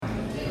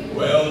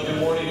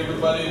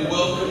everybody.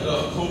 Welcome to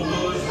Home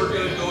Builders. We're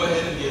going to go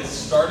ahead and get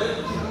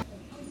started.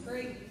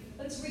 Great.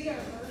 Let's read our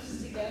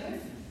verse together.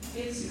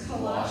 It's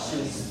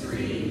Colossians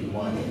 3,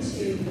 1 and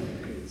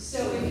 2.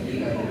 So if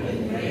you have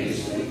been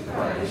raised with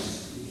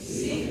Christ,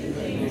 seek the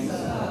things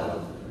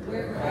above,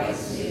 where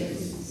Christ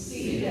is,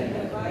 seated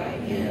at the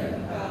right hand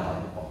of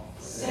God.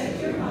 Set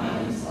your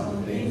minds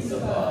on things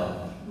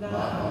above, not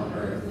on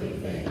earthly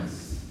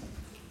things.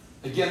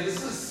 Again, this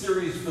is a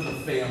series for the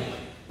family.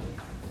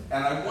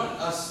 And I want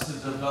us to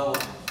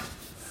develop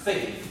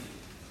faith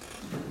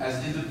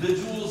as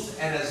individuals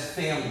and as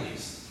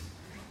families.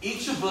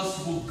 Each of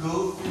us will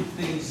go through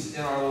things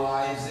in our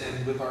lives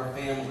and with our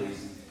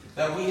families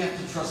that we have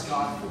to trust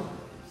God for.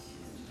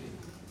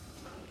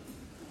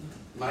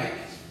 Mike,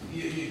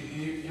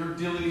 you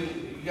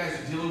guys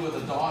are dealing with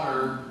a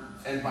daughter,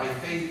 and by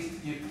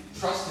faith, you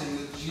trusting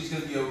that she's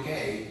going to be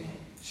okay.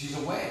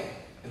 She's away,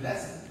 and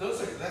that's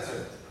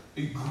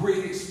a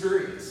great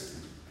experience.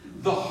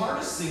 The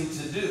hardest thing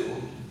to do,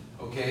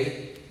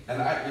 okay,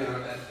 and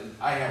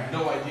I have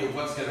no idea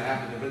what's going to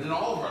happen, but in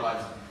all of our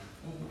lives,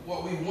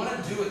 what we want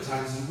to do at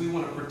times is we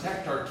want to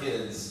protect our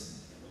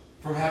kids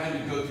from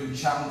having to go through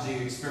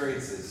challenging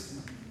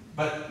experiences.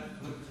 But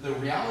the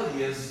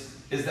reality is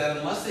that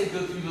unless they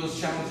go through those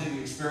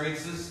challenging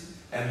experiences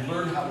and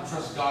learn how to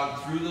trust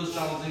God through those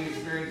challenging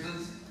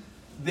experiences,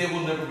 they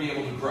will never be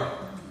able to grow,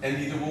 and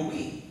neither will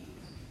we.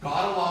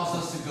 God allows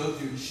us to go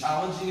through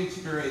challenging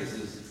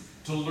experiences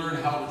to learn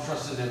how to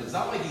trust in Him. It's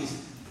not like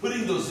He's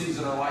putting those things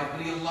in our life,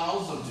 but He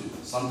allows them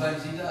to.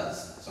 Sometimes He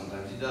does.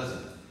 Sometimes He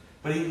doesn't.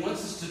 But He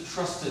wants us to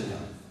trust in Him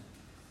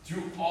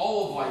through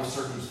all of life's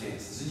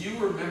circumstances. And you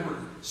remember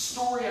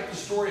story after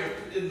story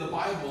in the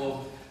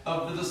Bible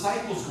of the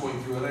disciples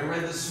going through it. I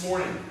read this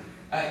morning,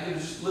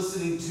 just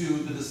listening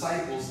to the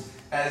disciples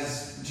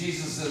as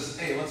Jesus says,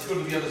 hey, let's go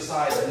to the other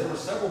side. And there were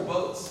several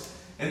boats.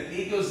 And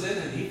He goes in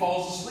and He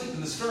falls asleep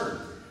in the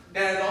stern.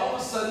 And all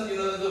of a sudden,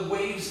 the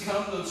waves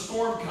come, the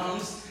storm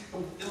comes.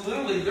 And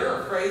literally,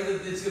 they're afraid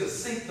that it's going to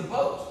sink the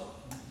boat.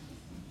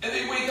 And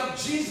they wake up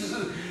Jesus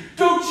and,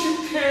 don't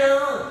you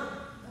care?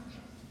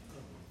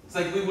 It's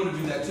like we want to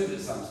do that too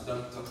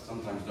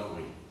sometimes, don't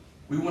we?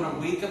 We want to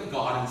wake up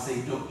God and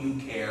say, don't you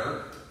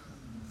care?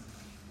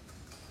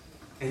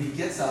 And He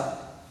gets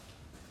up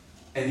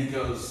and He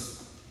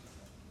goes,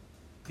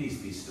 peace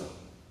be still.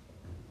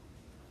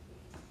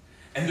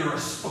 And they're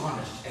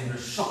astonished, and they're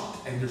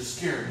shocked, and they're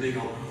scared. And they go,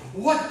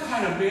 what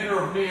kind of manner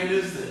of man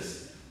is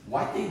this?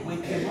 Why'd they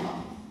wake Him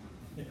up?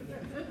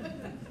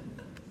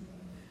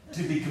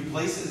 To be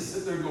complacent and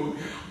sit there going,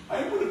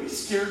 I want to be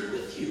scared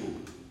with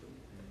you.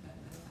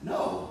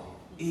 No.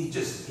 He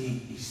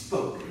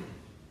spoke.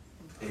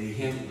 And He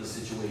handled the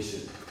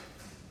situation.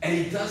 And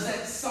He does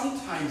that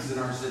sometimes in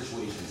our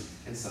situations,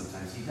 and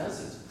sometimes He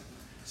doesn't.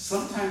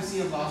 Sometimes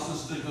He allows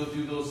us to go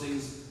through those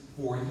things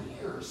for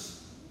years.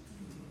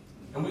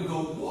 And we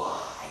go,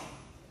 why?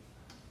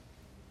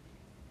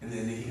 And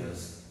then He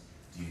goes,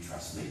 do you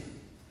trust me?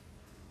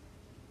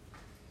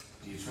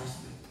 Do you trust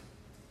me?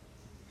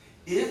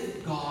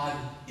 If God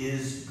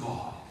is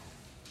God,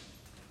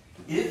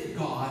 if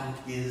God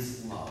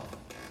is love,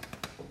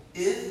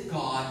 if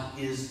God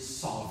is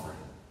sovereign,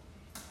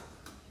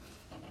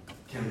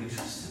 can we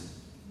trust Him?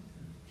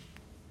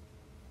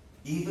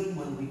 Even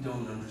when we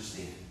don't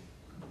understand.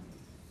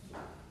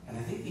 And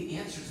I think the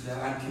answer to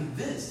that, I'm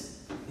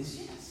convinced, is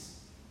yes.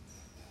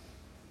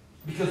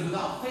 Because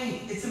without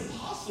faith, it's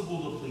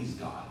impossible to please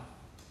God.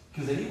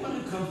 Because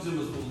anyone who comes to Him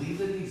must believe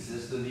that He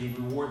exists and He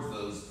rewards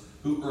those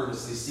who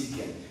earnestly seek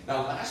Him.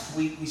 Now, last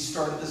week we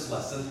started this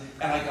lesson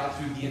and I got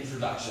through the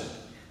introduction.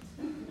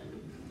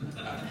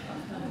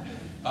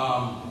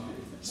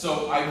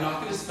 So I'm not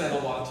going to spend a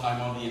lot of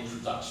time on the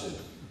introduction.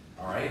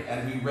 All right?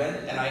 And we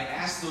read, and I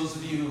asked those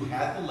of you who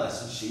had the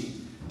lesson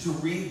sheet to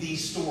read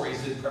these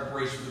stories in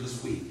preparation for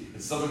this week.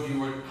 And some of you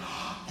were,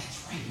 oh,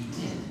 that's right,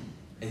 you did.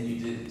 And you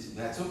didn't.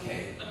 That's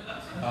okay.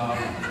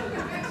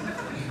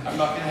 I'm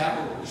not going to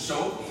have a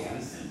show of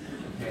hands.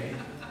 Okay?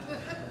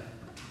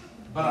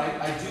 But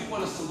I do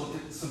want us to look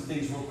at some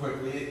things real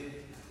quickly.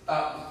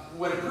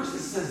 When a person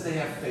says they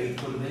have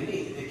faith, what do they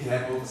mean? It can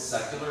have both a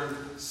secular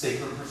and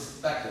sacred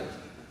perspective.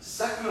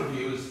 Secular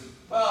view is,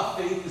 well,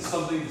 faith is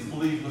something that's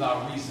believed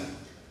without reason.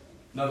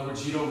 In other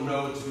words, you don't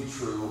know it to be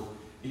true.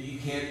 You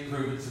can't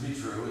prove it to be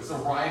true. It's a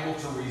rival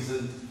to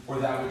reason or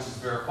that which is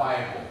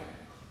verifiable.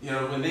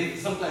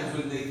 Sometimes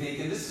when they think,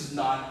 and this is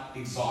not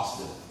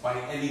exhaustive by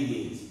any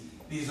means,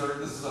 this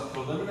is a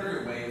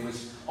preliminary way in which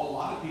a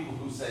lot of people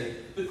who say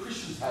the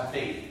Christians have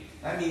faith.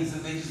 That means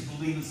that they just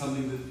believe in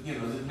something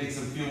that makes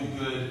them feel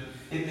good.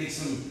 It makes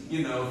them,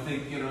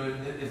 think,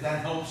 if that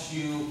helps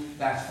you,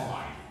 that's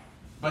fine.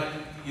 But,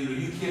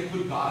 you can't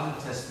put God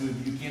in a test tube.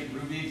 You can't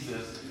prove He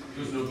exists.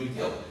 There's no big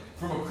deal.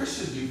 From a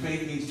Christian view,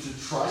 faith means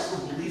to trust or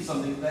believe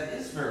something that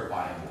is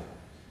verifiable,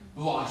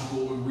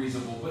 logical and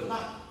reasonable, but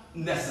not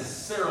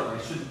necessarily,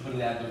 I shouldn't put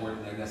that word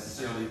in there,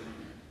 necessarily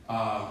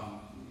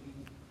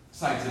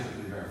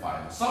scientifically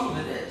verifiable. Some of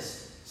it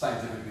is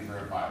scientifically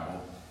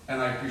verifiable,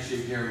 and I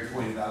appreciate Gary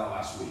pointing that out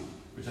last week,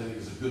 which I think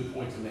is a good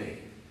point to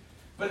make.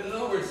 But in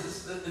other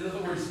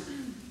words,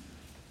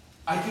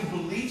 I can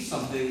believe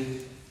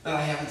something that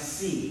I haven't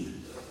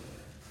seen.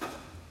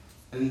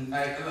 And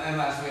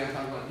last week I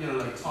talked about,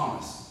 like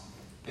Thomas.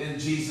 And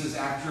Jesus,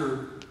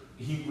 after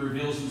he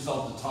reveals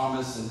himself to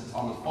Thomas, and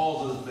Thomas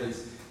falls on his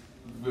face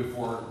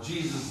before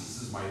Jesus,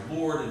 this is my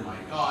Lord and my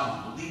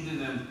God, he believed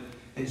in him.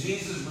 And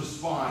Jesus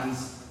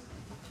responds,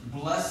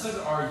 "Blessed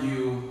are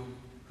you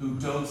who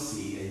don't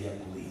see and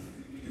yet believe."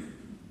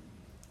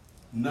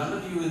 None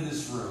of you in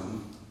this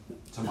room,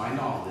 to my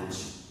knowledge,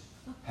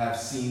 have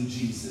seen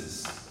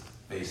Jesus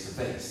face to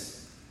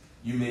face.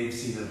 You may have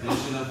seen a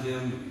vision of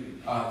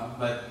him,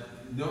 but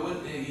no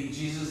one,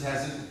 Jesus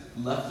hasn't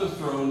left the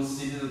throne,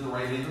 seated at the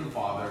right hand of the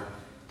Father,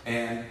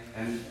 and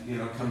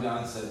come down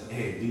and said,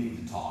 "Hey, we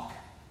need to talk."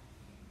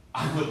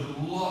 I would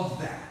love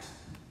that.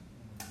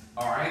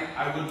 All right?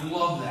 I would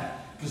love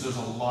that, because there's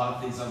a lot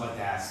of things I'd like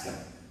to ask him.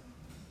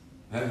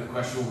 Then the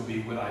question would be,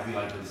 would I be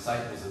like the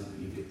disciples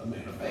and be a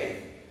man of faith?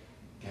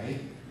 Okay?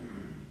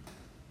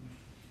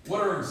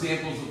 What are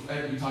examples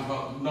of, we talk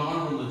about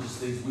non-religious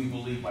things we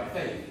believe by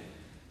faith?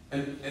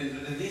 And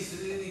these,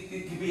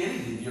 it can be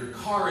anything. Your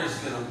car is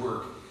going to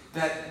work.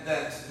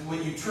 That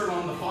when you turn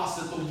on the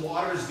faucet, the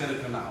water is going to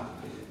come out.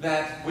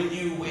 That when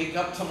you wake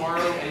up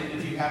tomorrow and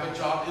if you have a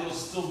job, it'll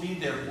still be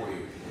there for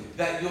you.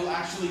 That you'll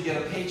actually get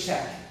a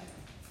paycheck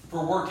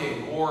for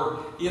working,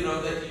 or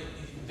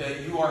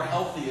that you are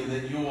healthy, and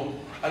that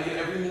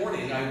every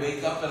morning I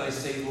wake up and I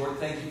say, "Lord,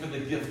 thank you for the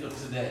gift of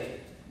today,"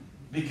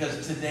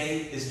 because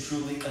today is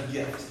truly a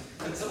gift.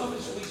 And some of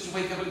us, we should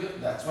wake up and go,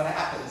 that's what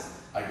happens.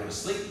 I go to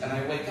sleep and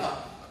I wake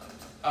up.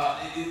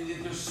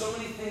 There's so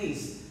many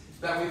things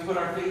that we put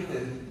our faith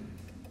in.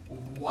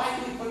 Why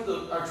do we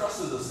put our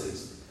trust in those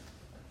things?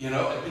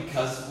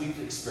 Because we've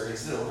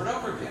experienced it over and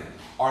over again.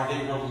 Are they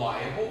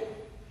reliable?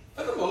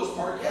 For the most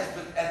part, yes,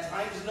 but at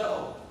times,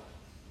 no.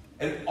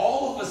 And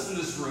all of us in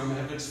this room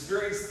have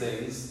experienced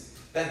things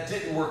that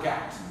didn't work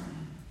out.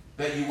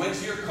 That you went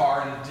to your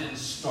car and it didn't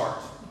start.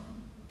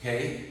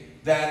 Okay?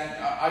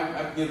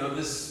 That,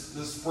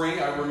 this spring,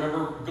 I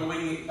remember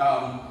going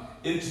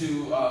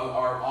into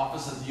our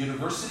office at the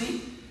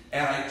university,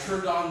 and I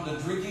turned on the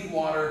drinking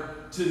water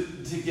to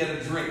get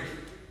a drink.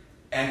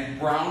 And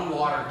brown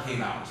water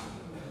came out.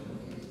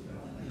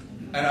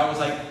 And I was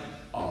like,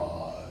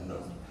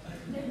 no.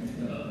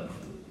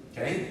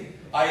 Okay?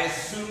 I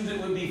assumed it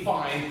would be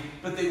fine,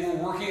 but they were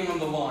working on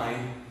the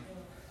line,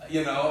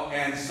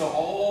 and so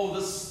all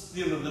this,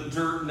 the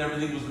dirt and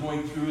everything was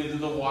going through into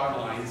the water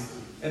lines,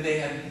 and they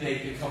had to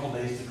take a couple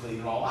days to clean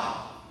it all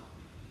out.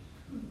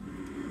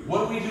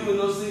 What do we do when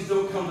those things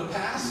don't come to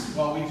pass?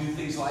 Well, we do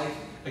things like,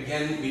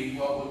 again, we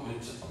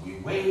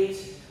wait,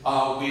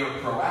 we are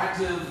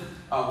proactive,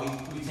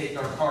 we take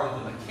our car to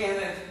the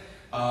mechanic,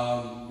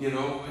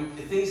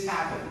 things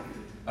happen.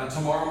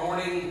 Tomorrow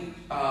morning,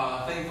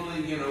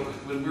 thankfully,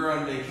 when we were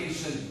on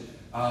vacation,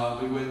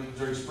 we went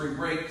during spring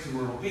break to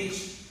Myrtle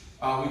Beach.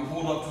 We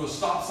pulled up to a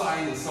stop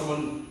sign, and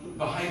someone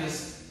behind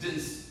us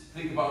didn't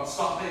think about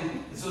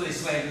stopping, and so they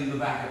slammed into the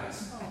back of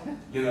us.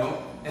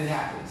 It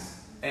happens.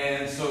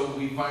 And so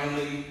we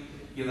finally,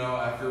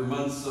 after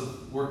months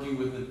of working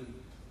with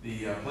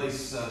the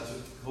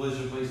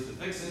collision place to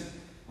fix it,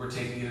 we're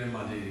taking it in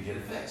Monday to get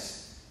it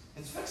fixed.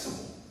 It's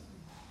fixable,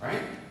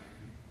 right?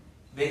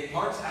 The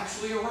parts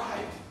actually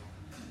arrived.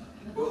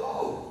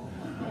 Woo!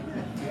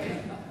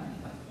 Okay.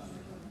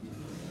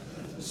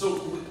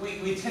 So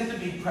we tend to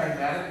be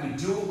pragmatic. We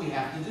do what we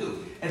have to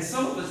do. And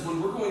some of us,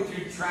 when we're going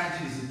through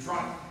tragedies and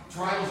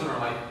trials in our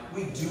life,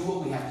 we do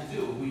what we have to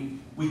do.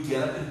 We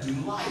get up and do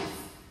life.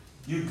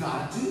 You've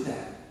got to do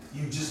that.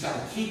 You just got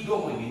to keep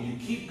going, and you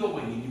keep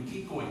going, and you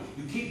keep going.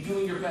 You keep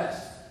doing your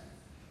best.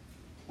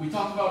 We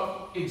talk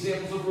about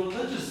examples of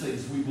religious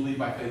things we believe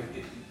by faith.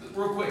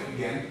 Real quick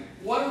again,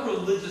 what are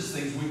religious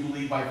things we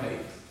believe by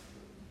faith?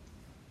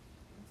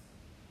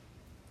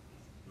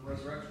 The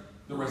resurrection.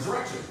 The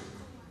resurrection.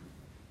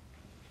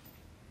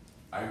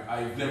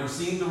 I've never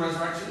seen the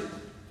resurrection.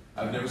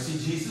 I've never seen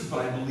Jesus, but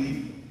I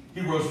believe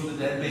he rose from the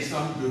dead based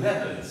on good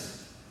evidence.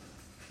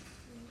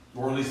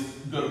 Or at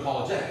least good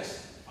apologetics.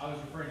 I was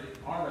referring to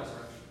our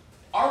resurrection.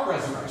 Our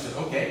resurrection,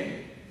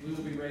 okay. We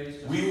will be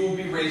raised. We will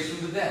be raised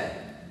from the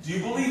dead. Do you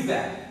believe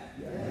that?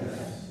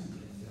 Yes.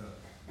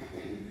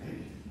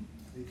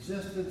 The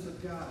existence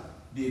of God.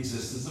 The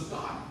existence of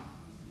God.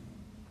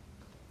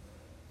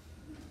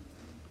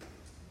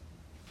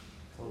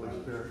 Holy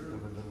Spirit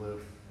coming to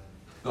live.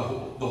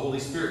 The Holy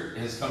Spirit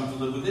has come to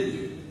live within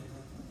you.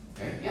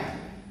 Okay? Yeah.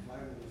 The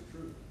Bible is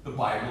true. The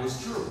Bible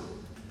is true.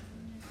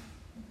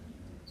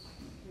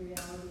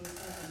 Reality of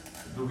heaven.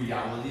 The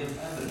reality of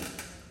heaven.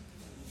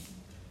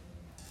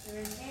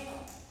 There is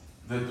hell.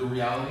 The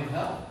reality of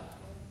hell.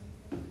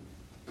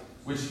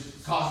 Which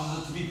causes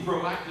us to be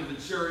proactive in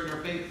sharing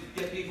our faith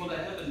to get people to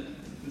heaven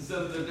instead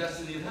of their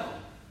destiny of hell.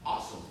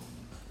 Awesome.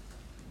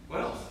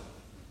 What else?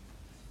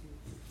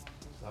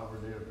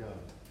 Sovereignty of God.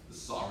 The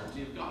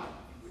sovereignty of God.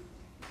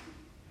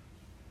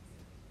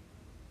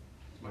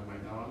 Is my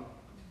mic on?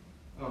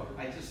 Oh,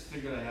 I just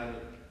figured I had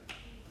it,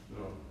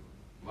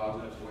 loud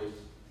enough voice.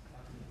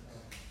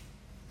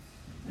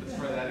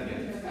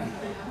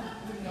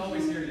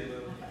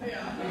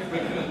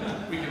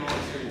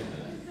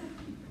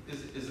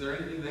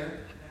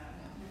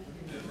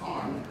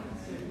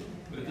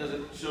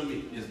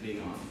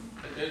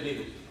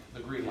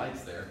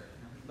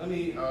 let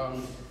me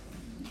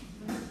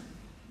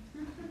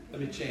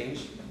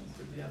change.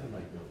 Where'd the other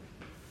mic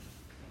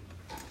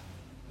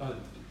go?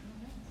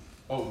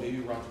 Oh, maybe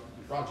Roger.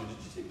 Roger, did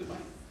you take the mic?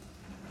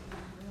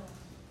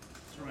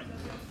 That's right.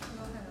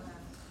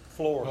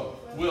 Floor. Oh,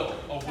 Will.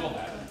 Oh, Will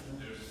had it.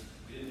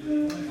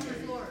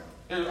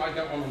 Here, I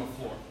got one on the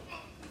floor.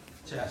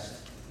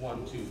 Chest.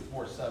 1, 2,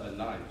 4, 7,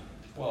 9,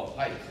 12.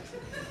 Height.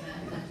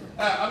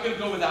 I'm going to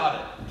go without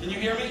it. Can you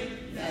hear me?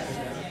 Yes.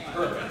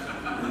 Perfect.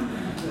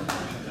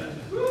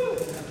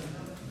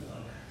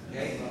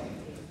 Okay.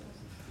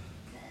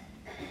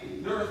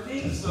 There are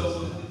things,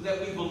 though,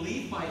 that we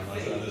believe by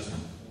faith.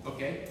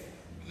 Okay?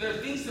 There are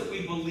things that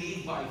we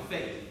believe by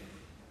faith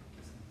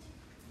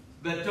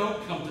that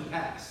don't come to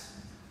pass.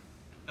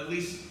 At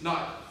least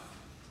not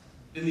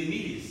in the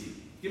immediacy.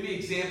 Give me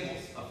examples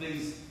of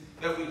things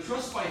that we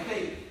trust by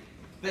faith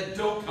that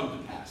don't come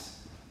to pass.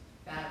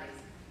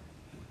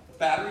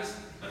 Batteries?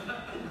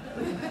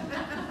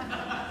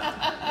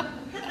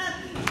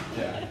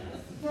 Yeah.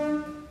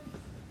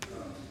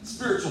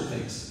 Spiritual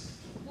things.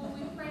 Well,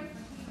 we pray for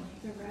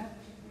healing.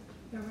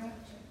 The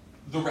rapture.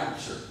 The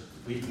rapture.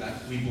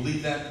 We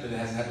believe that, but it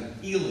hasn't happened.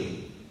 Healing.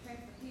 We pray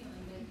for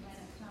healing, but it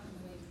hasn't come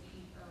the way we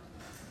need or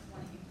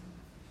want.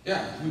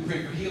 Yeah, we pray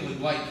for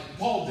healing like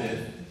Paul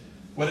did.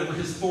 Whatever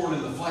his thorn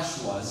in the flesh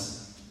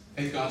was,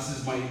 and God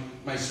says,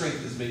 my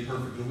strength is made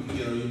perfect.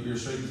 Your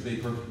strength is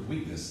made perfect in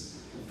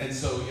weakness. And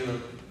so,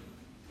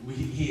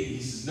 he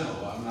says, no,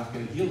 I'm not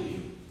going to heal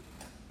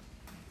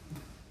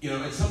you.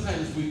 And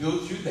sometimes we go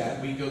through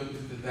that. We go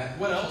through that.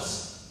 What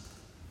else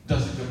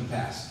doesn't come to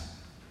pass?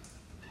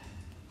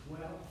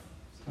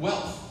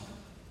 Wealth.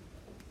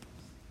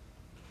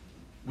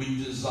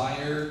 We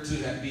desire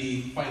to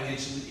be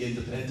financially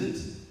independent.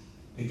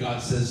 And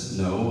God says,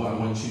 no, I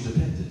want you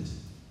dependent.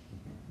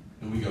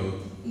 And we go,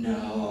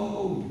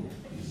 no.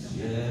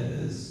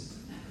 Yes.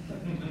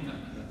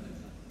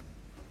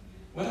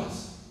 What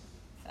else?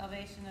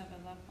 Salvation of a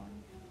loved one.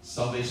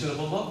 Salvation of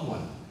a loved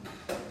one.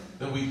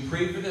 That we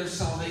pray for their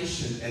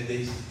salvation and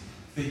they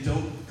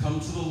don't come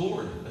to the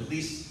Lord. At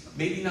least,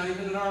 maybe not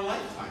even in our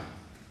lifetime.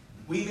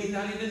 We may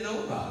not even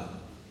know about it.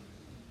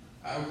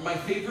 My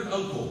favorite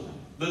uncle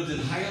lived in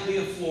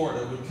Hialeah,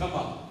 Florida, would come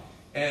up.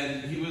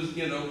 And he was,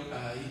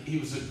 he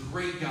was a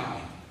great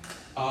guy.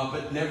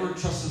 But never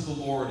trusted the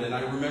Lord. And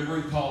I remember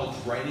in college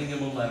writing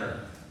him a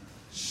letter,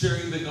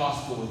 sharing the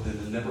gospel with him,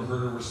 and never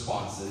heard a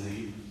response. And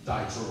he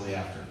died shortly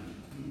after.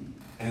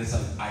 And it's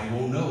like, I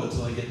won't know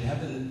until I get to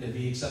heaven if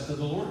he accepted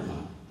the Lord or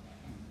not.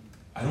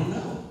 I don't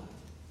know.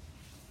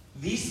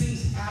 These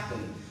things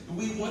happen.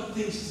 We want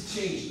things to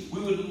change. We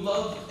would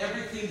love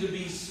everything to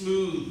be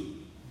smooth,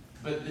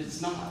 but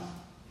it's not.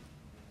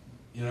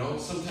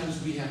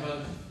 Sometimes we have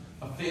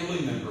a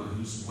family member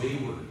who's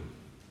wayward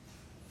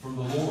from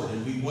the Lord,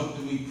 and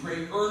we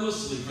pray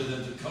earnestly for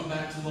them to come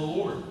back to the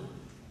Lord.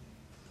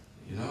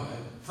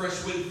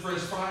 Fresh Wind,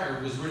 Fresh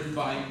Fire was written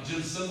by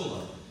Jim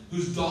Cymbala,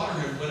 whose daughter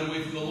had went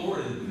away from the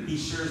Lord, and he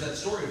shares that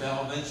story of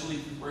how eventually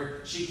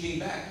where she came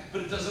back.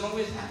 But it doesn't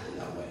always happen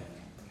that way.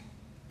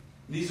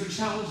 These are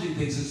challenging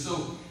things, and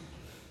so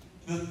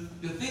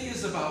the thing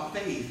is about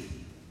faith.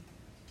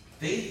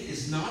 Faith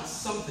is not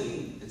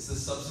something, it's the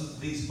substance of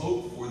things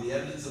hoped for, the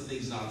evidence of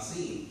things not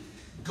seen.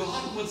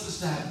 God wants us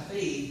to have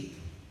faith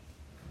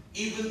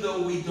even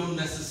though we don't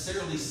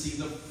necessarily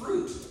see the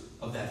fruit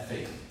of that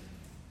faith.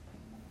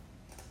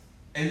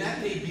 And that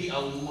may be a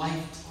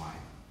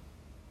lifetime.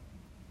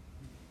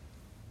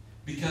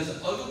 Because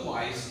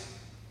otherwise,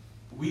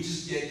 we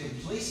just get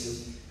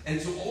complacent.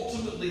 And so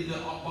ultimately, the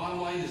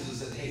bottom line is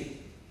that, hey,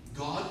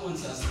 God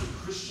wants us, the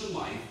Christian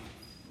life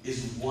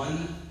is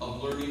one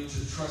of learning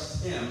to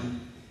trust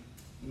Him,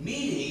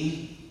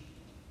 meaning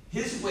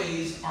His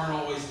ways aren't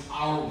always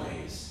our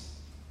ways.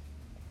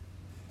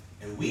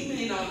 And we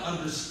may not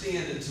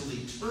understand until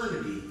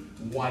eternity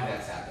why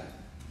that's happened.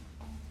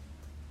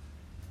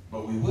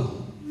 But we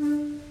will.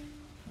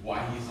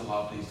 Why He's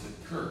allowed things to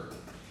occur.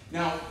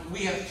 Now,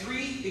 we have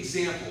 3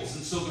 examples,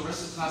 and so the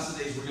rest of the class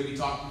today we're going to be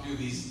talking through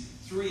these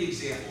 3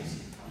 examples.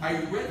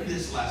 I read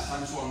this last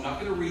time, so I'm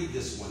not going to read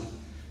this one.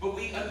 But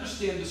we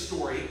understand the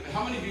story.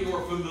 How many of you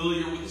are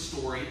familiar with the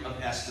story of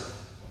Esther?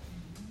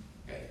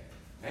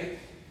 Okay?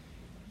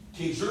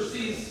 King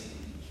Xerxes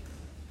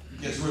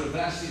gets rid of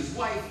Vashti, his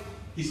wife.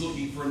 He's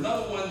looking for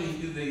another one.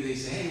 They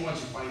say, hey, why don't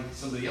you find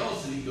somebody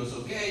else? And he goes,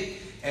 okay.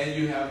 And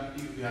you have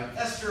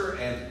Esther,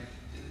 and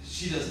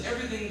she does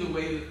everything the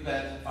way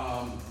that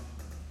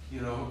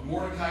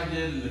Mordecai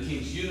did, and the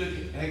king's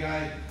eunuch,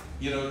 Haggai,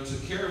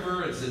 took care of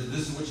her and said,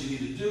 this is what you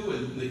need to do.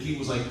 And the king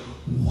was like,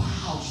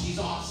 wow, she's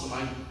awesome.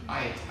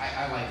 I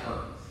like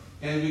her.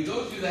 And we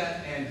go through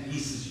that, and he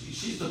says,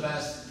 she's the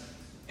best.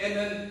 And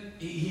then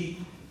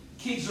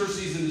King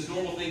Xerxes and his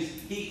normal things,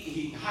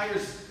 he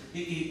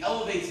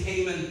elevates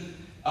Haman,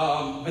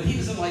 but he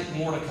doesn't like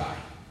Mordecai.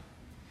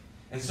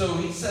 And so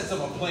he sets up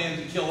a plan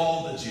to kill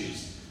all the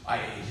Jews. I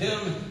hate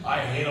him,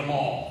 I hate them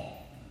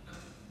all.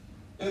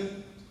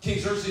 And King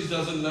Xerxes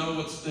doesn't know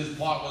what his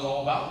plot was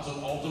all about, so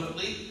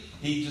ultimately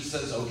he just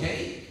says,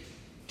 okay,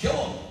 kill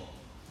them.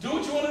 Do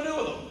what you want to do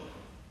with them.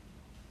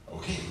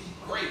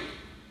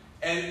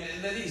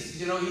 And then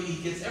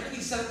he gets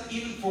everything set up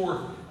even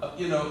for,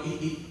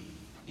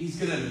 he's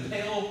going to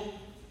impale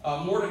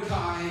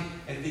Mordecai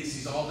and thinks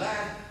he's all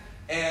that.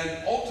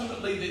 And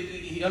ultimately,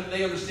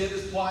 they understand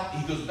his plot.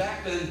 He goes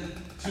back then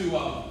to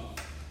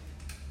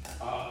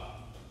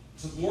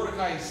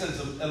Mordecai and sends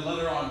a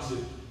letter on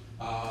to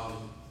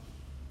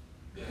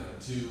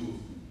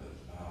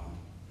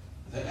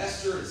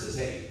Esther and says,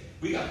 hey,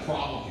 we got a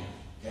problem here,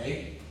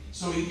 okay?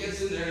 So he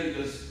gets in there and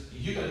he goes,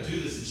 you got to do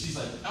this. And she's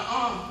like,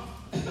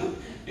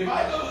 if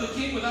I go to the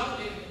king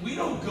we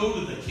don't go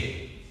to the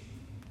king,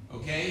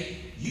 okay?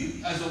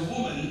 You, as a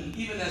woman,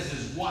 even as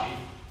his wife,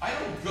 I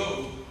don't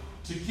go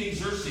to King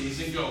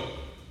Xerxes and go,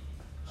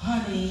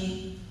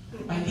 honey,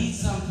 I need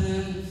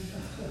something.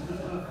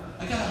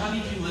 I got a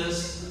honeydew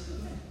list.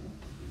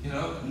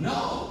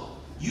 No.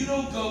 You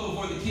don't go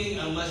before the king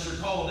unless you're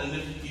called. And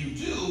if you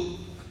do,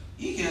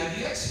 he can have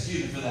you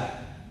executed for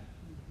that.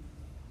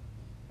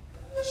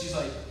 She's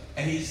like,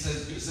 and he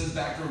sends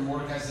back to her,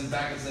 Mordecai sends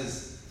back and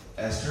says,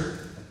 Esther,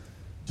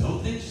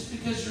 don't think just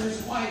because you're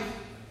his wife,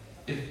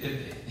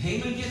 if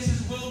Haman gets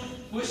his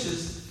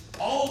wishes,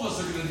 all of us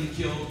are going to be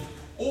killed.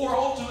 Or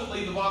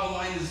ultimately, the bottom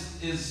line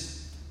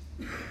is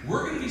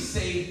we're going to be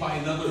saved by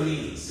another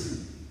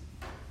means.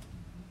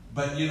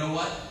 But you know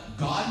what?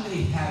 God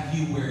may have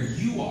you where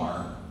you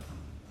are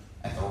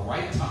at the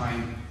right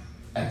time,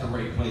 at the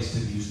right place to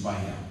be used by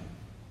him.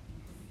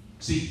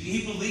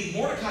 See,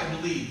 Mordecai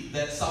believed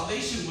that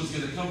salvation was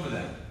going to come for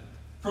them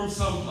from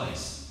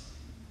someplace.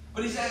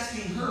 But he's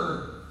asking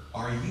her,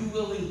 are you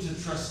willing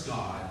to trust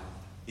God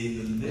in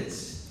the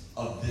midst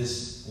of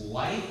this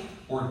life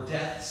or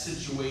death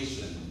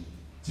situation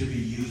to be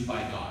used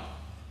by God?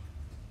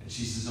 And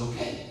she says,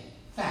 okay,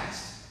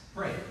 fast,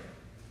 pray.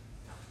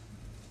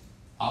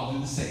 I'll do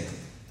the same.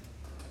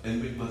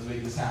 And let's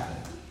make this happen.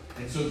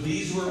 And so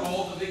these were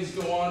all the things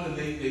go on, and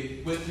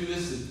they went through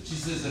this, and she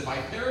says, if I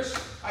perish,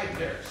 I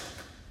perish.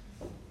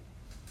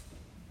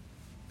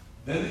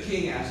 Then the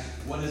king asked,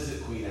 what is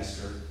it, Queen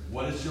Esther?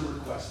 What is your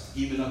request?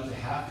 Even up to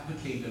half of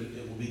the kingdom,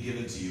 it will be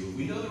given to you.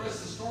 We know the rest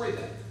of the story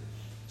then.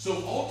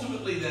 So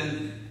ultimately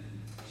then,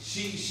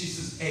 she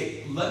says,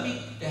 hey, let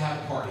me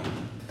have a party.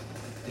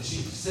 And she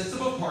sets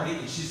up a party,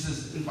 and she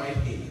says, invite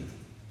Haman.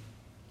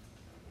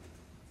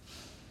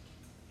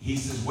 He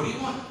says, what do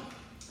you want?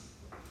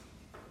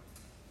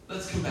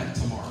 Let's come back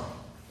tomorrow.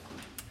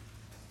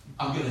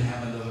 I'm going to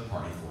have another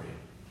party for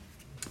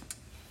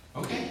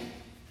you. Okay?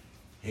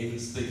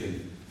 Haman's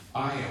thinking,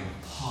 I am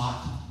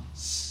hot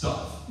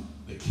stuff.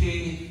 The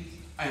king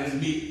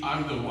and me,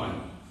 I'm the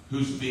one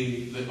who's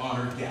being the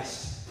honored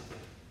guest.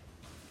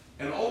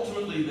 And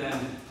ultimately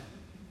then,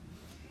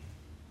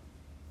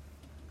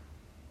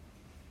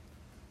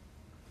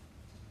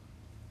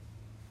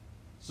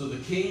 so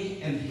the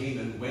king and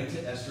Haman went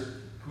to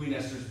Queen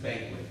Esther's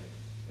banquet.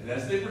 And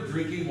as they were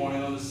drinking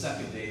wine on the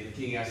second day, the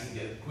king asked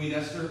again, Queen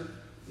Esther,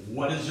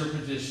 what is your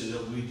petition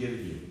that will be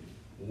given you?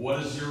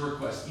 What is your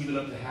request? Even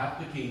up to half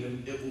the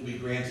kingdom, it will be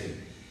granted.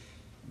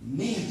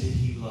 Man, did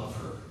he love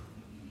her.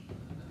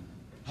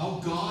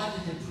 How God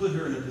had put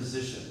her in a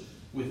position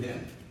with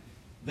him.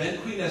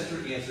 Then Queen Esther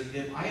answered,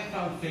 if I have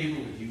found favor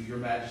with you, your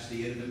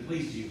majesty, and have been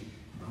pleased you,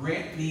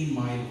 grant me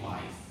my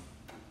life.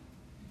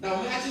 Now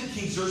imagine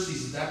King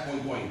Xerxes at that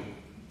point going,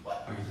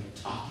 what are you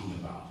talking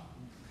about?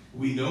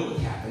 We know what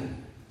happened.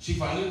 She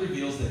finally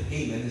reveals that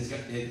Haman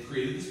had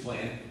created this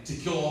plan to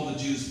kill all the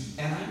Jews,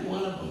 and I'm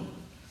one of them.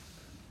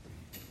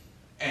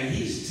 And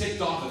he's ticked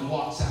off and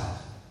walks out.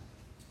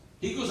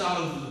 He goes out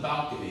onto the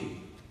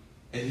balcony,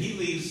 and he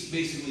leaves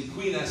basically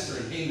Queen Esther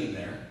and Haman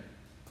there.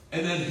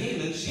 And then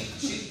Haman,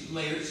 she's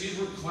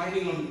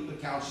reclining on the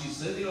couch, she's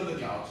sitting on the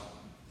couch.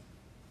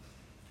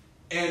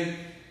 And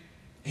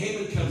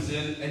Haman comes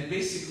in and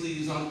basically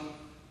is on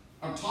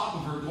top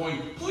of her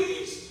going,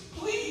 please,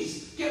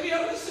 please, get me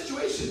out of this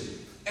situation.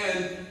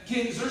 And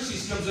King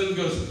Xerxes comes in and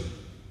goes,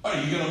 are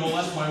you going to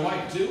molest my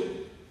wife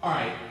too? All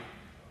right.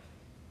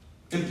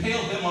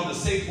 Impale him on the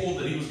same pole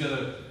that he was going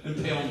to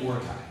impale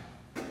Mordecai.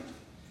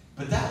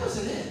 But that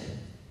wasn't it.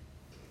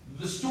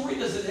 The story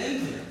doesn't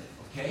end there,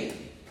 okay?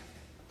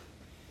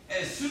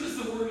 As soon as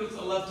the word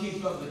left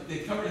King's mouth, they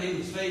covered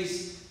Haman's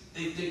face,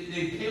 they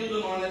impaled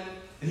him on it,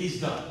 and he's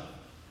done.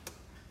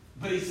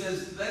 But he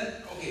says, then,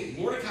 okay,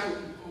 Mordecai,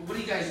 what do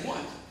you guys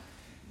want?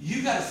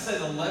 You got to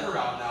send a letter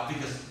out now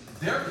because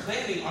they're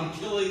planning on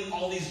killing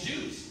all these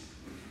Jews.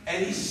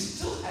 And he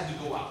still had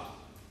to go out.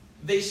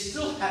 They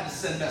still had to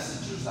send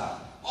messengers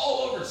out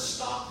all over to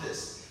stop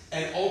this.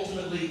 And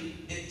ultimately,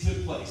 it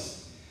took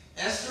place.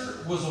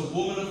 Esther was a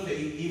woman of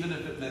faith, even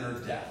if it meant her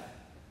death.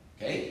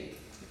 Okay?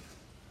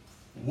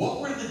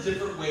 What were the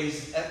different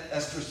ways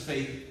Esther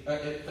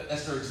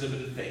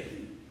exhibited faith?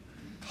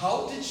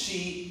 How did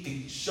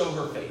she show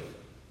her faith?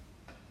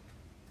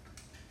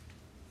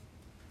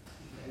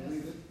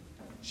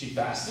 She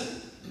fasted.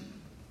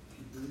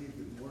 She believed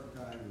that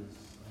Mordecai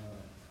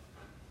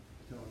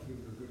was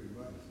giving her good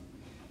advice.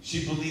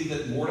 She believed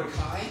that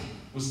Mordecai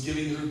was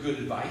giving her good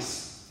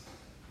advice.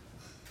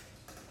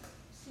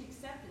 She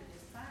accepted the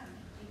assignment,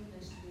 even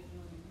though she didn't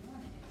really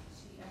want it.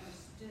 She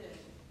understood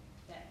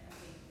that,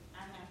 okay,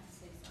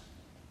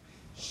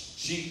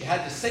 she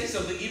had to say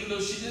something even though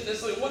she didn't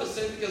necessarily want to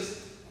say it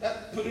because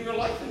that putting her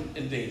life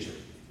in danger.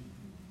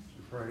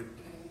 She prayed.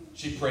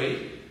 She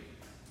prayed.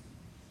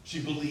 She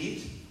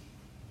believed.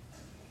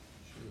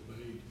 She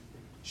obeyed.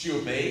 She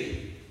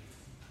obeyed.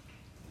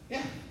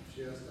 Yeah.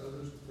 She asked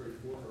others to pray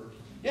for her.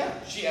 Yeah.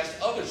 She asked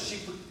others.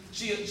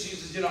 She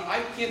says, you know,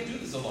 I can't do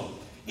this alone.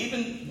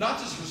 Even not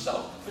just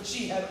herself, but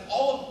she had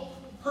all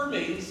of her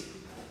maidens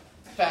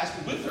fast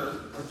with her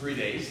for 3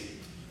 days.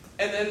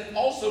 And then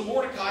also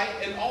Mordecai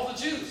and all the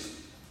Jews.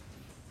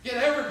 Get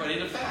everybody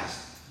to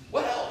fast.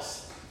 What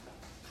else?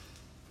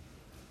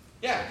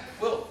 Yeah,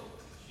 Will.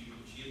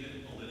 She had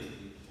been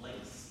politically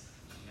placed.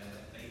 She had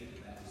that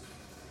faith that was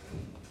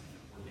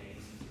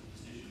ordained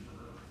decision for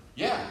her.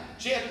 Yeah,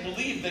 she had to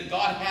believe that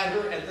God had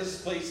her at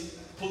this place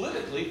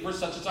politically for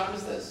such a time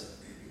as this.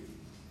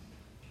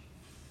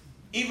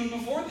 Even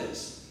before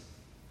this.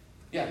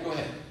 Yeah, go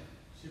ahead.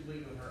 She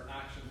believed that her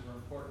actions were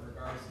important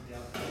regardless of the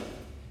outcome.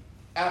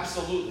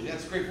 Absolutely,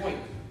 that's a great point.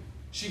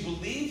 She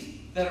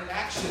believed that her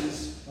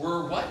actions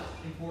were what?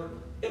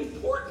 Important.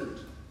 Important.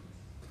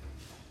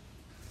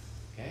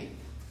 Okay?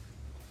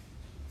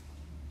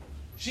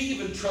 She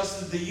even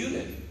trusted the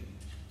eunuch.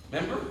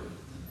 Remember?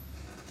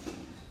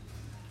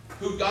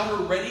 Who got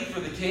her ready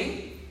for the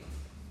king?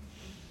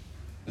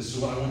 This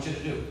is what I want you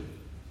to do.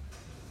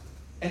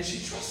 And she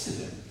trusted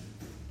him.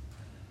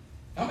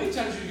 How many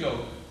times do you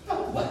go,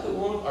 oh, what in the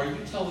world are you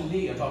telling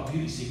me about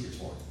beauty secrets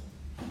for?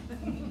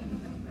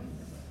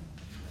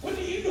 What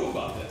do you know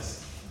about this?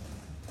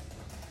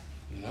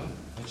 You know?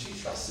 And she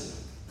trusted him.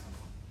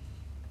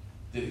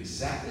 Did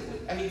exactly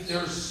what, I mean, there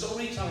are so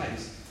many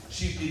times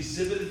she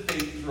exhibited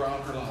faith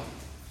throughout her life.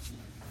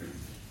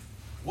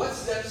 What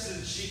steps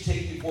did she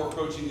take before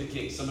approaching the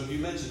king? Some of you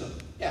mentioned them.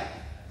 Yeah.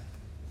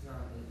 So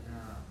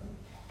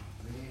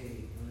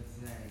we would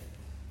say,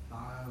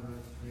 follow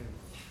those people.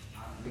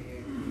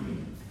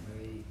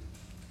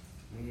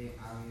 We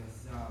are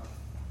yourself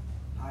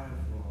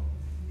powerful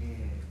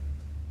and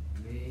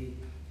me,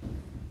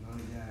 my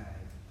dad,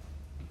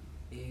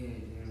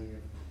 and we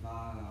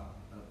follow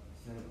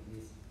some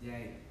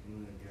mistake when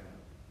we go.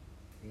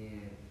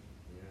 And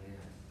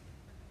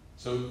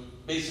So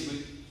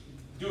basically,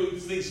 doing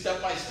things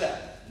step by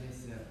step.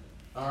 yes, sir.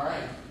 All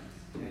right.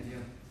 Yeah,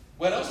 yeah.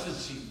 What else did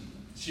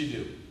she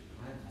do?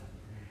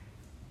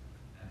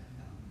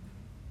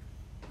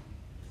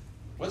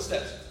 What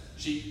steps?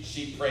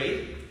 She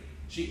prayed.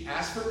 She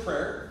asked for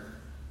prayer.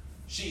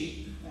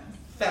 She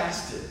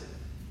fasted.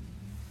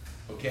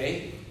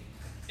 Okay?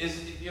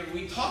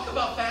 We talk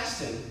about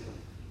fasting,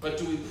 but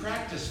do we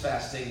practice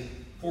fasting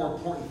for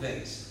important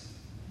things?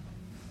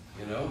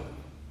 You know?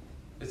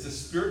 It's a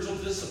spiritual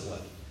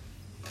discipline.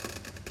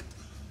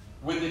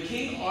 When the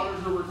king honored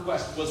her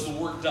request, was the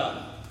work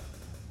done?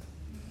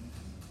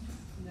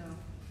 No.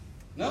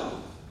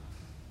 No.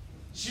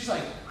 She's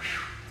like,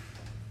 whew.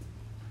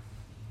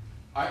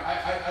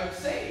 I'm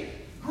saved.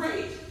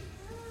 Great.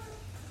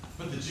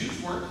 But the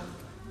Jews weren't.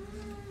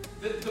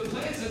 The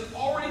plans had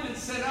already been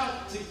set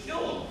out to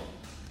kill them.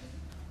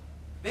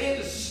 They had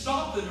to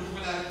stop them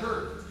before that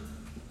occurred.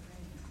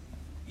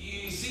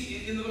 You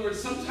see, in other words,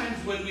 sometimes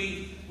when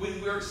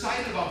we're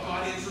excited about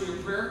God answering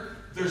a prayer,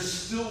 there's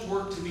still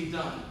work to be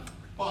done.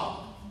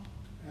 Bob.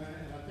 And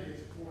I think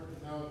it's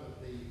important to know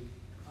that they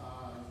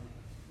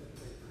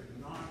could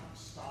not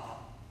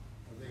stop,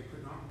 or they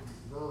could not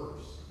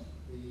reverse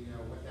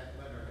what that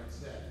letter had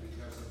said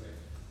because of the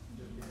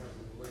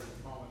way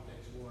the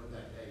politics were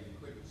that day. You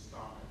couldn't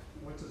stop it.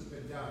 Once it's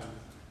been done,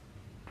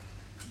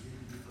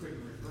 you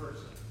couldn't reverse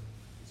it.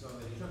 So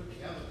they took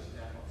the other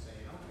step of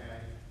saying,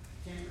 okay,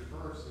 can't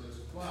reverse this,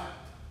 but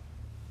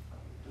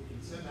we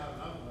can send out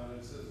another letter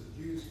that says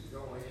the Jews can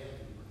go ahead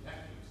and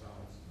protect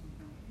themselves.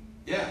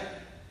 Yeah.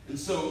 And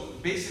so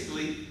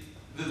basically,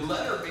 the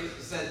letter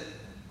basically said,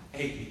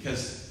 hey,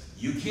 because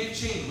you can't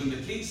change. When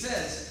the king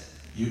says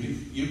you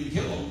can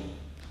kill them,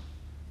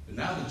 but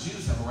now the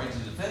Jews have a right to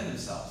defend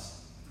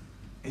themselves.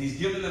 And he's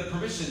given them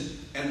permission.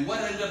 And what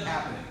ended up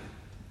happening?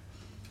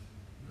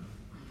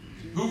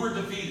 Who were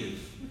defeated?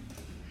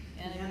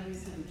 The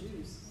enemies of the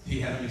Jews.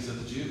 The enemies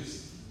of the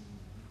Jews.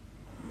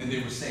 And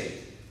they were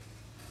saved.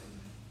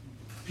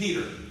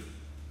 Peter.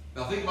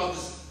 Now think about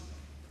this.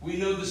 We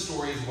know the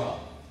story as well.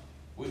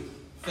 With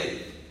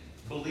faith,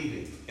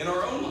 believing. In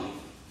our own life.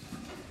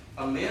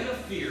 A man of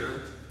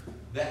fear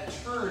that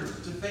turned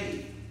to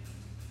faith.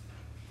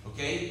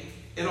 Okay?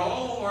 In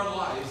all of our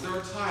lives, there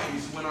are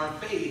times when our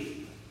faith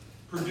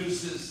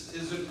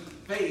isn't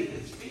faith,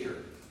 it's fear.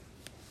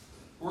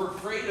 We're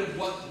afraid of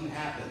what can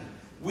happen.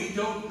 We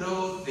don't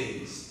know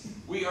things.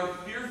 We are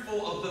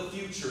fearful of the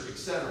future,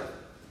 etc.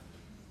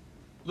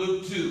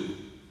 Luke 2,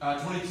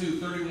 22,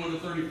 31 to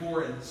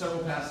 34, and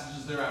several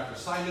passages thereafter.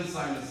 Simon,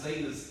 Simon,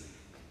 Satan is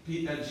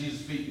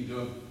Jesus speaking to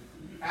him.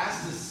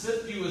 Asked to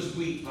sift you as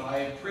wheat, but I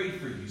have prayed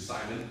for you,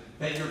 Simon,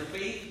 that your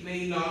faith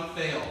may not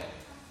fail.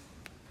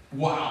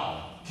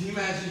 Wow. Can you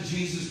imagine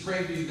Jesus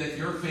praying for you that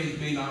your faith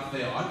may not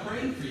fail? I'm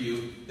praying for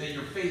you that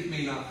your faith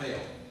may not fail.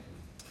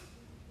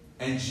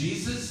 And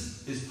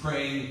Jesus is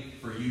praying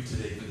for you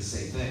today for the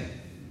same thing.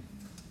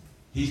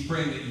 He's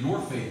praying that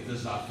your faith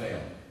does not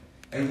fail.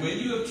 And when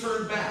you have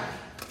turned back,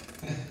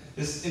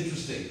 it's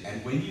interesting,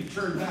 and when you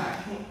turn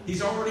back,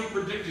 he's already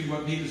predicting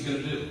what Peter's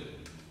going to do.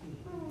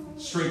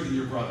 Strengthen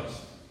your brothers.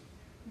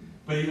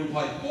 But he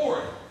replied,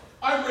 Lord,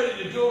 I'm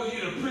ready to go with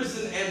you to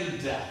prison and to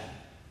death.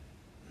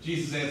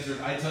 Jesus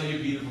answered, I tell you,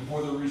 Peter,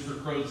 before the rooster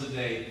crows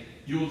today,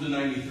 you will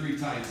deny me 3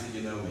 times that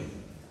you know me.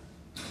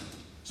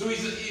 So he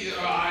said,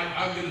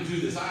 I'm going to do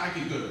this. I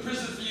can go to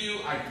prison for you.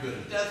 I can go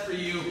to death for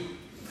you.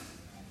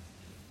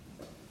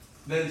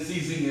 Then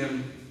seizing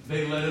him,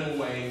 they led him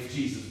away,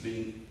 Jesus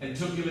being, and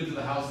took him into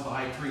the house of the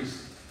high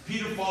priest.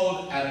 Peter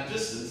followed at a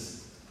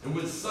distance, and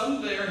when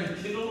some there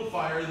had kindled a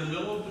fire in the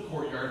middle of the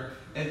courtyard,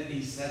 and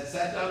he sat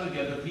down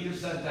together, Peter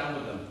sat down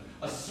with them.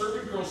 A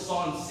servant girl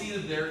saw him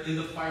seated there in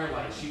the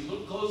firelight. She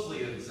looked closely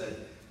at him and said,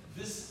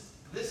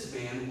 This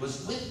man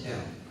was with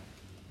him.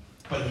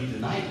 But he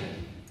denied it.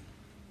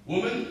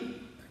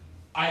 Woman,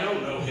 I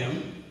don't know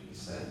him, he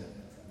said.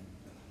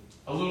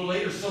 A little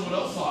later, someone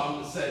else saw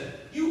him and said,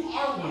 You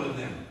are one of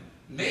them.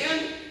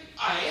 Man,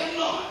 I am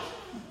not,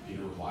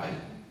 Peter replied.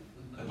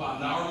 About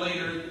an hour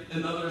later,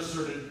 another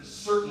asserted,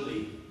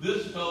 Certainly,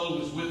 this fellow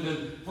was with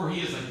him, for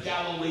he is a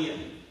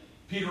Galilean.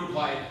 Peter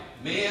replied,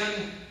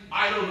 Man,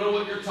 I don't know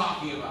what you're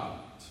talking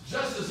about.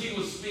 Just as he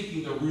was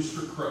speaking, the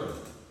rooster crowed.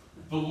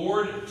 The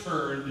Lord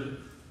turned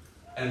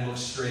and looked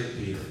straight at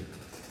Peter.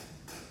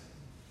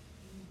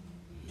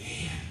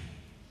 Man,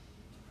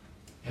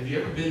 have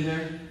you ever been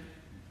there?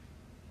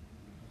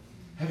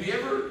 Have you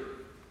ever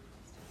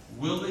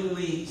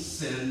willingly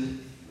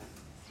sinned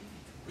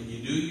when you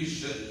knew you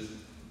shouldn't,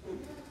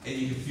 and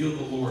you can feel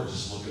the Lord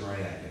just looking right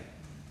at you?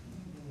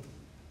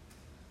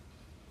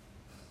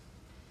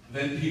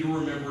 Then Peter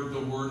remembered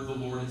the word the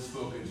Lord had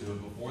spoken to him.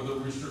 Before the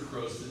rooster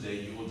crows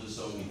today, you will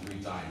disown me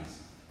 3 times.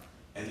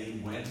 And he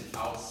went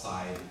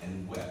outside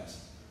and wept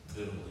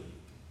bitterly.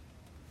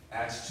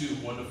 Acts 2,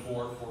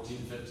 1-4,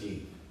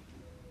 14-15.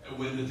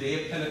 When the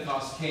day of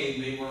Pentecost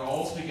came, they were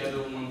all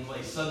together in one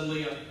place.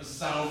 Suddenly a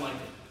sound like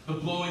the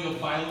blowing of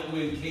violent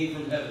wind came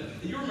from heaven.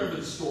 And you remember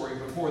the story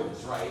before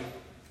this, right?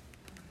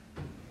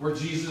 Where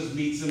Jesus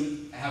meets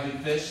him having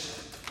fish.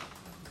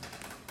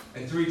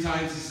 And 3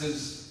 times he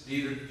says,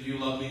 Peter, do you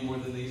love me more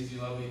than these? Do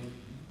you love me?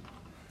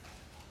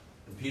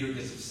 And Peter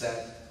gets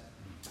upset.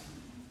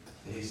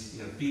 And he's,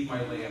 feed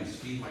my lambs,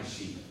 feed my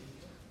sheep.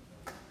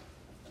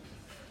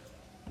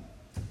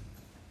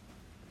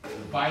 And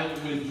the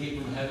violent wind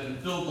came from heaven and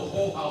filled the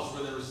whole house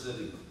where they were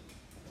sitting.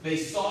 They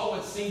saw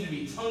what seemed to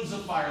be tongues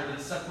of fire that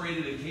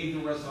separated and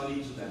came to rest on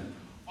each of them.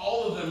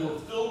 All of them were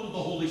filled with the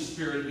Holy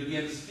Spirit and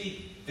began to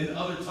speak in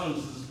other tongues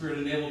as the Spirit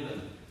enabled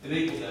them.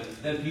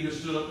 Then Peter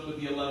stood up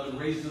with the 11,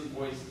 raised his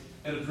voice,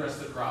 and addressed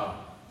the crowd.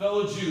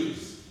 Fellow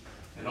Jews,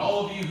 and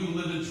all of you who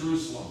live in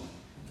Jerusalem,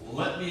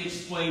 let me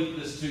explain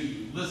this to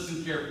you.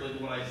 Listen carefully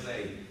to what I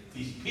say.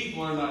 These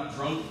people are not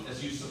drunk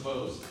as you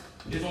suppose.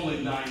 It's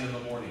only 9 in the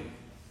morning.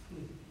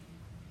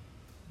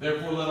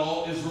 Therefore, let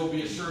all Israel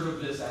be assured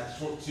of this, Acts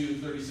 2,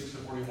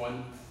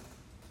 36-41.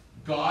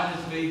 God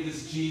has made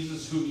this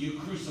Jesus whom you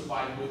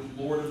crucified both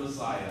Lord and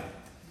Messiah.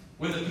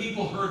 When the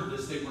people heard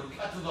this, they were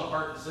cut to the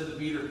heart and said to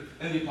Peter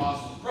and the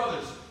apostles,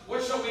 Brothers,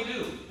 what shall we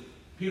do?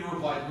 Peter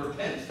replied,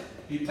 Repent,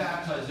 be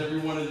baptized, every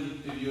one of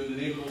you, in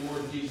the name of the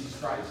Lord Jesus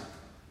Christ,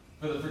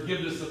 for the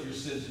forgiveness of your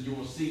sins, and you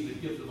will receive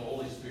the gift of the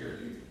Holy Spirit.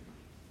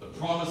 The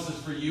promise is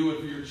for you and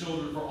for your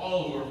children, for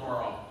all who are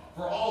far off,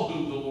 for all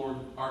whom the Lord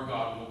our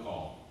God will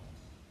call.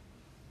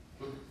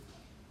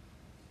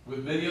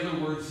 With many other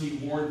words, he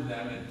warned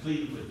them and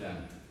pleaded with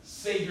them,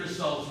 Save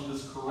yourselves from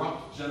this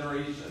corrupt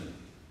generation.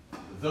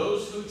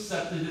 Those who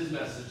accepted his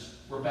message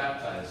were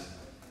baptized,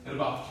 and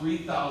about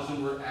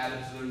 3,000 were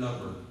added to their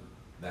number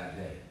that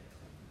day.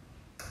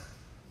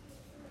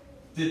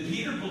 Did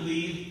Peter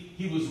believe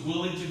he was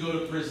willing to go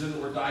to prison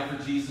or die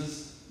for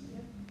Jesus?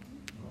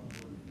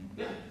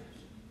 Yeah.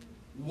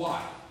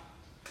 Why?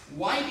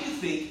 Why do you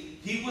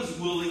think he was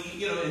willing,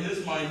 in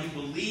his mind, he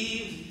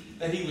believed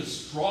that he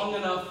was strong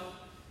enough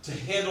to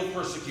handle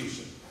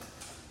persecution?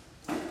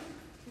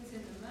 Because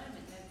in the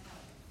moment, that's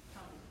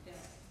how he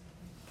felt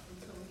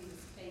until he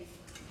was faced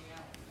with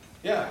reality.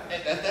 Yeah,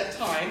 at that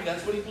time,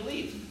 that's what he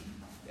believed.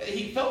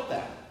 He felt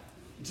that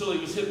until he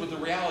was hit with the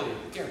reality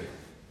of it. Gary.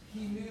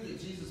 He knew that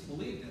Jesus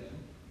believed in him.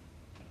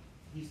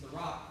 He's the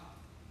rock.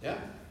 Yeah.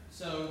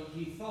 So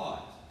he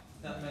thought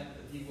that meant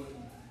that he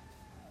wouldn't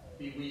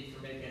be weak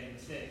or make any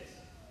mistakes.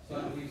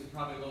 So he was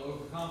probably a little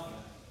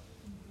overconfident.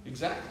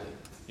 Exactly.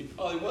 He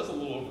probably was a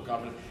little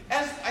overconfident.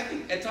 As I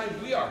think at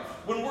times we are.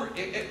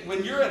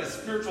 When you're at a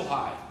spiritual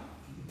high,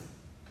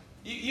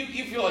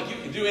 you feel like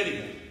you can do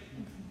anything.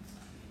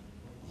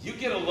 You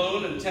get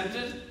alone and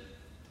tempted.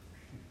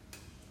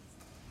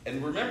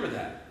 And remember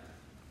that.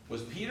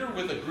 Was Peter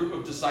with a group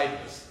of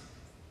disciples?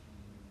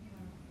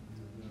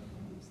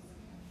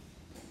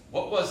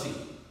 What was he?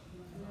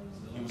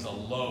 He was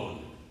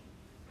alone.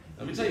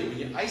 Let me tell you, when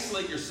you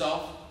isolate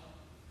yourself,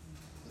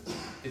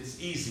 it's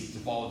easy to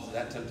fall into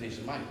that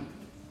temptation mind.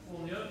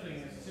 Well, the other thing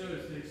is, too,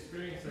 is the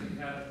experience that he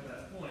had at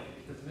that point,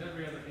 because in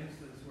every other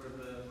instance where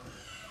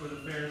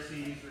the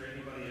Pharisees or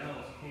anybody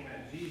else came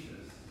at to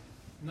Jesus,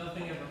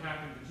 nothing ever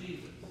happened to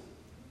Jesus.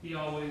 He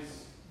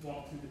always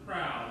walked through the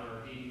crowd,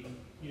 or he,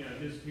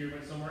 disappeared,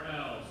 went somewhere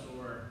else,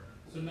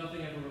 so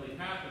nothing ever really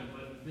happened.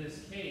 But in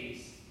this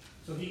case,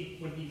 when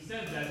he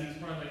said that, he's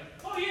probably like,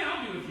 oh yeah,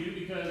 I'll be with you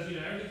because,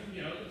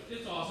 everything,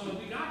 it's awesome and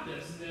we got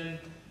this. And then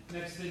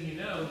next thing you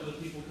know, the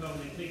people come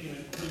and they take him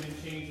and put him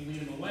in chains and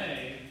lead him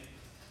away.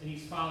 And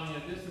he's following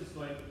at a distance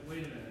going, wait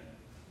a minute,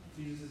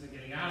 Jesus isn't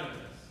getting out of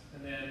this.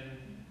 And then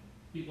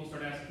people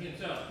start asking him,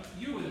 so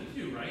you were the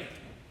two, right?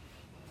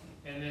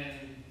 And then,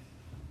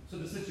 so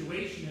the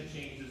situation had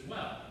changed as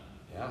well,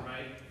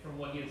 right, from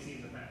what he had seen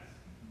in the past.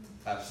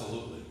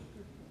 Absolutely.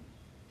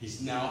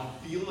 He's now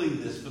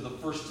feeling this for the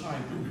first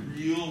time, the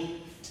real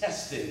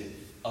testing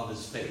of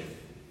his faith.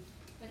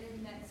 But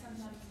isn't that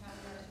sometimes how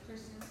as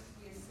Christians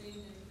we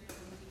assume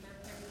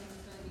that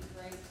everything's going to be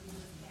great,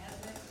 Jesus has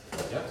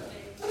it? Yep.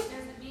 But it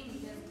doesn't mean he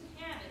doesn't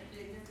have it,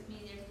 but it doesn't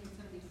mean everything's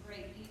going to be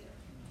great either.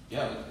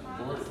 Yeah,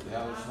 Lord,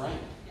 that's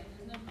right. Yeah,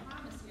 there's no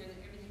promise here that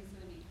everything's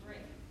going to be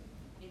great.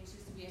 It's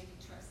just we have to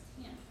trust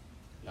him.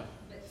 Yep.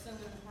 But so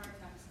when the hard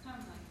times come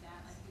like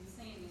that, like you're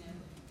saying,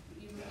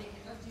 you think,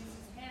 oh,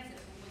 Jesus has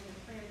it, but when the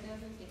prayer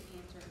doesn't get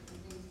answered and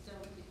things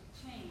don't get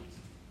changed,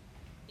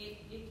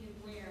 it can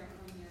wear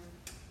on your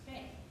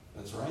faith.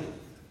 That's right.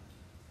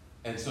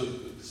 And so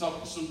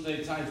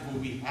many times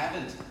when we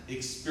haven't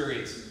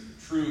experienced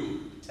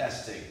true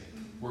testing,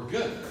 we're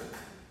good.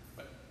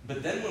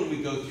 But then when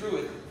we go through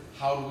it,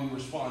 how do we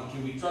respond?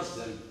 Can we trust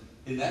him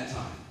in that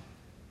time?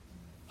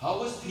 How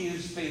was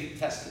Peter's faith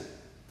tested?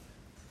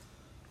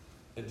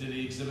 And did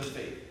he exhibit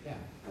faith? Yeah.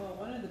 Well,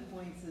 one of the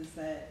points is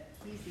that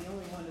he's the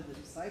only one of the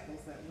disciples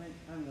that went,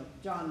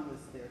 John was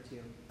there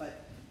too,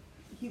 but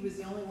he was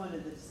the only one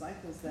of the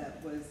disciples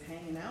that was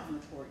hanging out in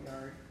the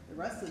courtyard. The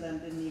rest of them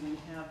didn't even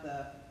have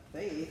the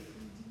faith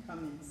to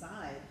come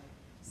inside.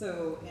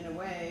 So in a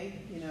way,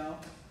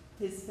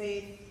 his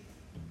faith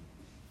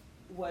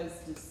was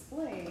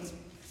displayed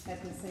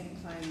at the same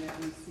time that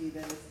we see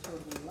that it's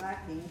totally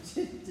lacking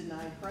to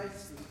deny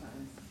Christ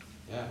sometimes.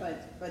 Yeah.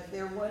 But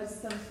there was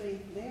some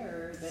faith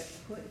there that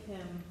put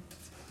him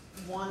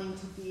wanting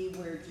to be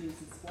where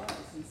Jesus was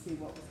and see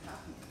what was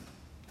happening.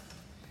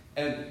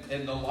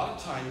 And a lot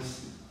of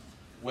times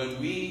when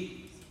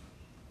we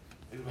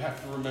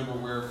have to remember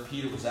where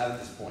Peter was at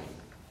this point.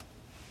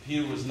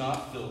 Peter was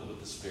not filled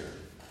with the Spirit.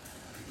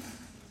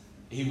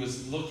 He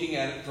was looking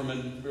at it from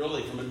an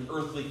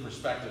earthly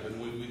perspective. And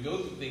when we go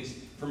through things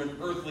from an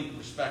earthly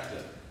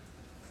perspective,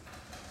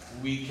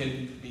 we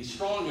can be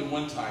strong in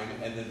one time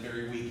and then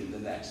very weak in the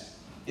next.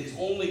 It's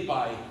only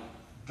by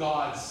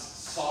God's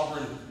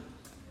sovereign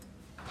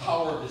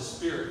power of his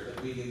Spirit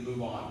that we can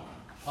move on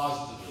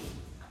positively.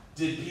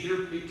 Did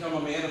Peter become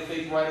a man of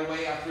faith right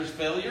away after his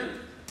failure?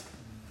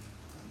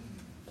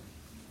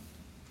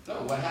 No.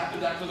 What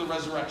happened after the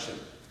resurrection?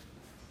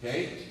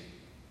 Okay?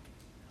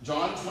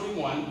 John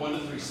 21,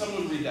 1-3.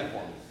 Someone read that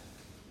for me.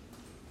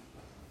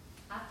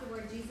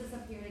 Afterward, Jesus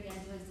appeared again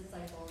to his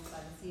disciples by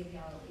the Sea of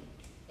Galilee.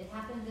 It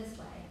happened this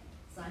way.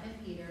 Simon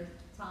Peter,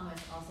 Thomas,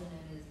 also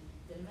known as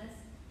Didymus,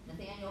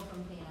 Nathanael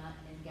from Cana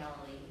in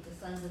Galilee, the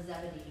sons of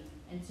Zebedee,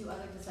 and 2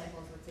 other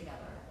disciples were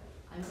together.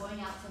 I'm going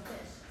out to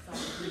fish,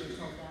 Simon Peter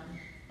told them,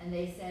 and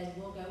they said,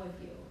 we'll go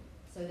with you.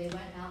 So they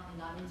went out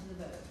and got into the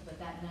boat, but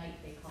that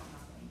night they caught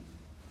nothing.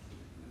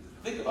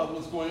 Think about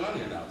what's going on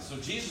here now. So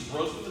Jesus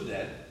rose from the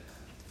dead.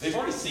 They've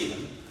already seen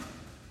him.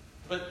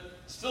 But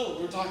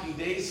still, we're talking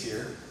days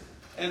here.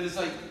 And it's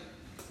like,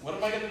 what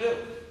am I going to do?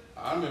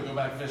 I'm going to go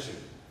back fishing.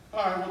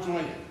 All right, we'll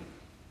join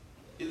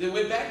you. They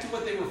went back to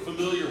what they were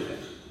familiar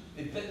with.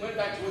 They went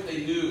back to what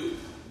they knew.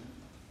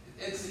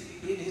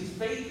 His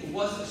faith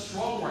wasn't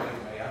strong right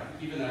away,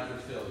 even after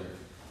failure.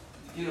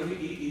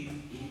 He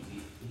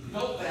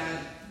felt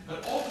bad,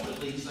 but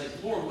ultimately he's like,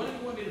 Lord, what do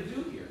you want me to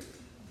do here?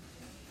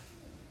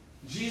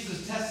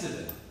 Jesus tested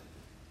him.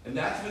 And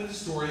that's when the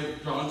story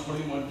of John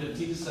 21,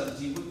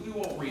 15-17, we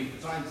won't read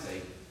for time's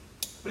sake.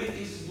 But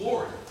he says,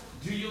 Lord,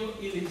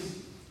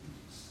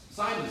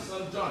 Simon,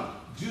 son of John,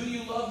 do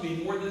you love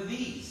me more than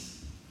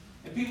these?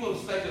 And people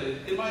have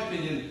speculated. In my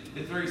opinion,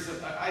 it's very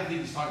simple. I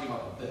think he's talking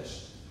about the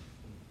fish.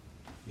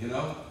 Do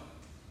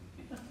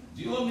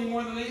you love me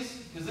more than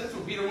these? Because that's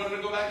what Peter wanted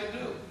to go back and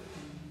do.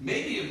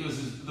 Maybe it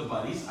was the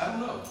buddies. I don't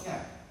know.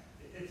 Yeah.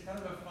 It's kind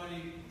of a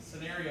funny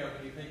scenario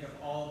when you think of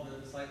all the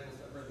disciples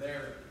that were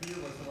there.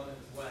 Peter was the one that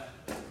was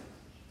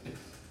wet.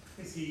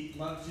 Because he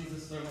loved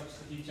Jesus so much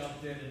that he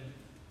jumped in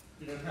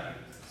and, kind of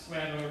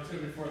swam over to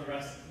him before the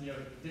rest,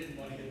 didn't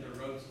want to get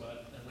their robes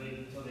wet and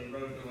waited until they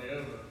rowed their way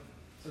over.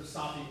 So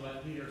sopping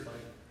wet Peter's like,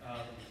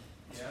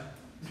 yeah,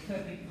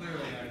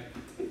 clearly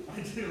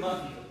I do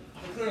love you.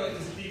 But clearly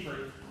it's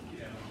deeper,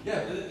 Yeah,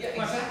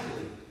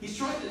 exactly. He's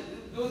trying to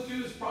go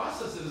through this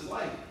process in his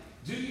life.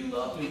 Do you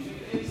love me?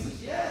 And he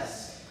says,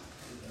 yes.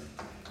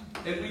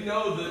 And we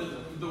know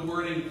the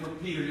wording for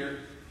Peter here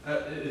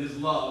is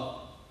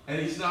love.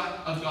 And he's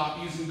not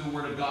using the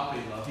word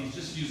agape love. He's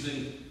just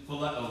using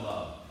phileo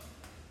love.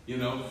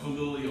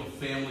 Familial,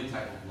 family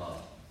type of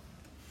love.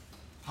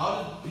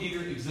 How did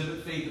Peter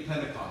exhibit faith at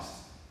Pentecost?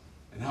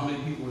 And how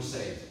many people were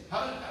saved?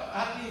 How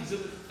did he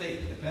exhibit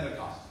faith at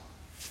Pentecost?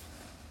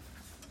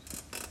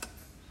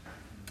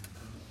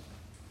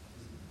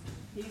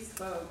 He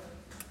spoke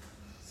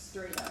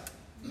straight up.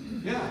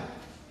 Yeah.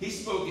 He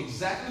spoke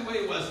exactly the way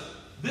it was.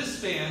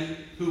 This man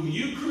whom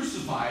you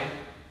crucified,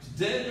 is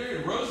dead, buried,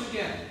 and rose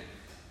again.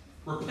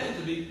 Repent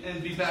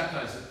and be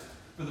baptized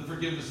for the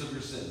forgiveness of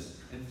your sins.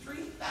 And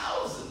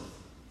 3,000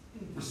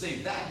 were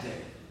saved that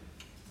day.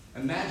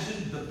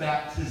 Imagine the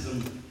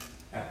baptism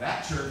at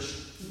that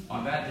church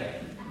on that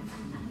day.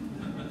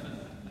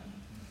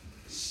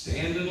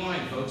 Stand in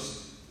line,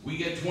 folks. We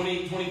get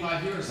 20,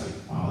 25 years.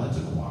 Like, wow, that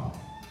took a while.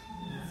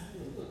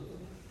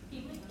 He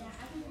went back,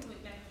 I think he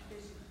went back to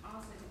Bishop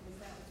also because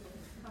that was what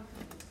was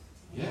comfortable.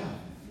 Yeah.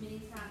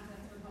 Many times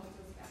that's when holds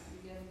us back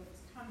together when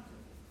it's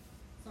comfortable.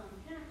 So on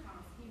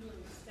Pentecost, he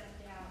really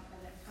stepped out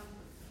of that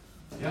comfort.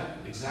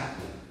 Yeah,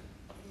 exactly.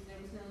 And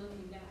there was no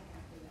looking back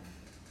after that.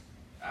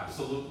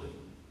 Absolutely.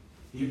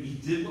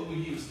 He did what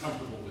he was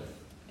comfortable with.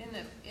 In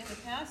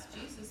the past,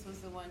 Jesus was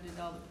the one who did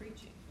all the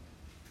preaching.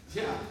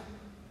 Yeah.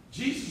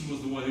 Jesus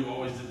was the one who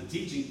always did the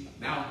teaching.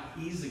 Now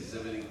he's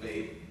exhibiting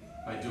faith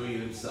by doing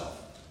it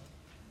himself.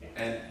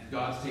 And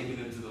God's taking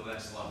him to the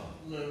next level.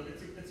 Lou,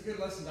 it's a good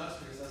lesson to us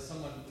because, as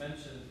someone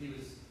mentioned, he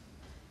was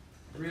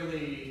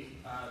really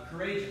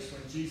courageous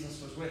when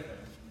Jesus was with him,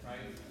 right?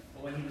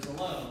 But when he was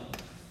alone,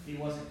 he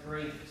wasn't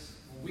courageous.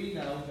 Well, we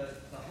know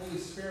that the Holy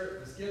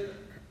Spirit was given.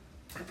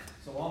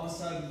 So all of a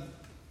sudden,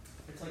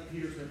 it's like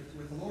Peter's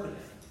with the Lord again.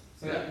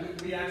 So Yeah.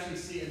 we actually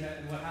see in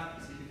what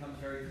happens. He becomes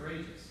very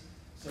courageous.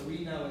 So we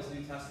know as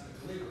New Testament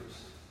believers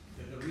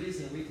that the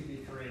reason we can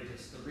be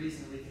courageous, the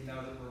reason we can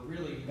know that we're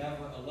really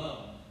never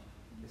alone,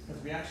 is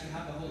because we actually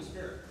have the Holy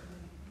Spirit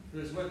who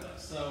is with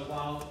us. So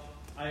while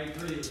I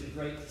agree it would be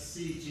great to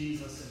see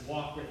Jesus and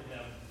walk with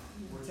him,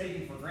 we're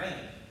taking for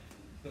granted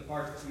the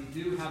part that we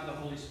do have the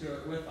Holy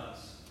Spirit with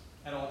us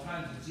at all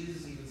times. And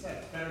Jesus even said,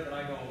 it's better that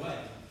I go away.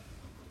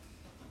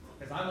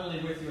 Because I'm only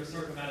with you a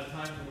certain amount of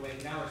time for the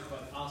waking hours,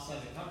 but I'll send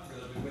a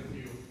comforter that'll be with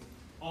you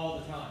all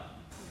the time.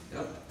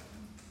 Yep.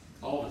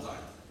 All the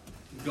time.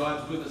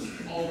 God's with us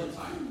all the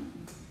time.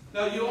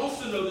 Now, you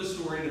also know this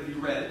story, and if you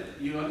read it,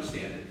 you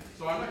understand it.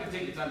 So I'm not going to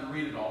take the time to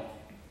read it all.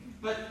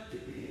 But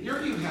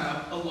here you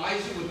have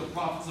Elijah with the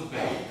prophets of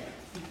Baal.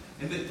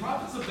 And the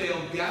prophets of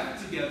Baal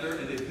gather together,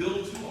 and they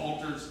build 2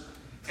 altars.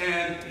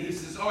 And he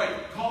says, all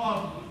right, call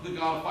out the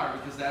God of fire,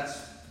 because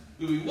that's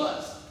who he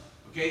was.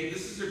 Okay,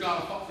 this is your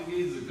God of fire.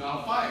 He's the God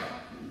of fire.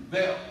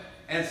 Baal.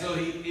 And so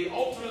he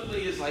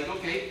ultimately is like,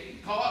 okay,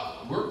 call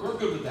out. We're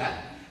good with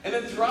that. And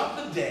then throughout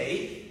the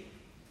day,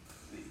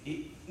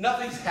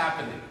 nothing's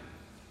happening.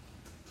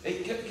 They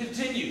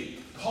continue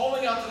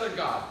calling out to their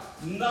God.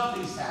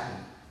 Nothing's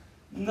happening.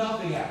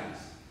 Nothing happens.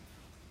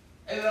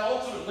 And then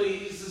ultimately,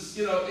 he says,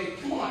 hey,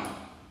 come on.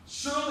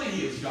 Surely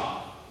he is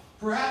God.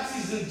 Perhaps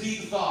he's in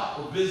deep thought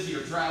or busy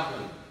or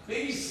traveling.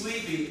 Maybe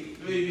sleeping,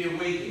 maybe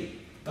awaking.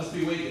 Must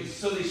be waking.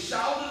 So they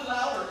shouted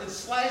louder and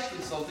slashed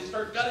themselves. They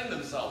start gutting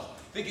themselves,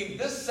 thinking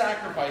this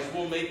sacrifice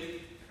will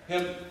make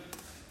him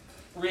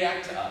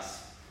react to us.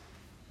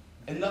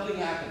 And nothing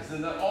happens.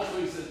 And then also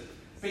he said,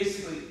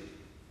 basically,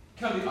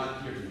 come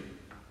on here to me.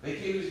 They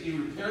came, he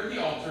repaired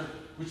the altar,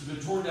 which had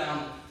been torn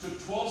down,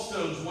 took 12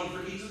 stones, one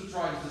for each of the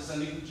tribes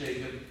descending from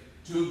Jacob,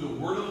 to whom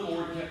the word of the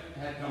Lord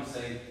had come,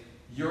 saying,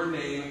 your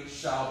name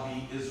shall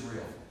be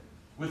Israel.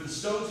 With the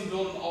stones he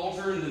built an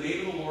altar in the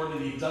name of the Lord,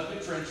 and he dug a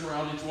trench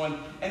around each one,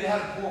 and it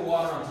had to pour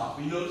water on top.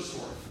 You know the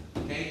story.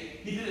 Okay?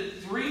 He did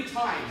it 3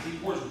 times. He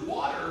pours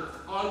water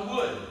on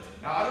wood.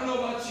 Now, I don't know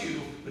about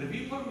you, but if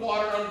you put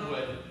water on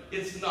wood,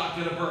 it's not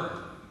going to burn.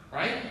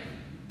 Right?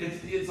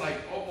 It's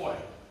like, oh boy,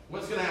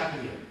 what's going to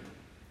happen here?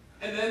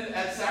 And then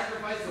at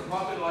sacrifice, the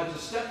prophet Elijah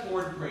stepped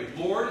forward and prayed,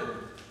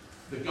 Lord,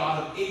 the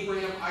God of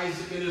Abraham,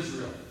 Isaac, and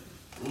Israel,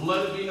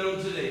 let it be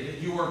known today that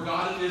you are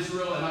God in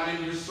Israel, and I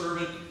am your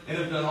servant, and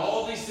have done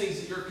all these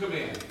things at your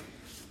command.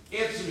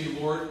 Answer me,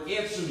 Lord,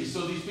 answer me,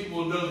 so these people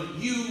will know that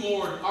you,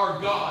 Lord, are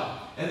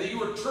God, and that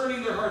you are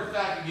turning their hearts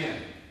back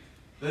again.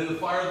 Then the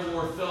fire of the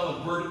Lord fell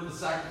and burned up the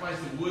sacrifice,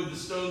 the wood, the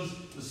stones,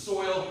 the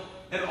soil,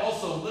 and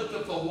also licked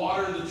up the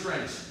water in the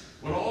trench.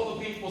 When all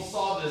the people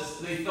saw this,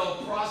 they fell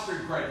prostrate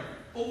and cried,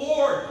 the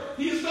Lord,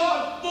 he is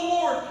God! The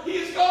Lord, he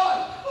is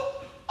God!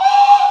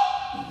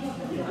 Oh!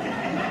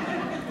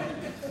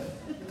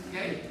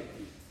 Okay?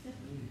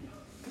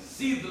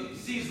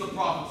 Seize the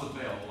prophets of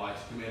Baal, Elijah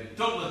commanded.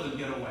 Don't let them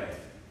get away.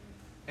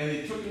 And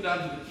they took him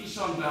down to the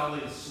Kishon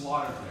Valley and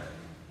slaughtered there.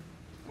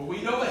 But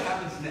we know what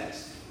happens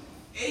next.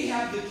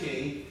 Ahab the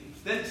king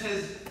then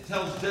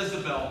tells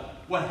Jezebel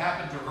what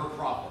happened to her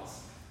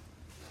prophets.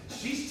 And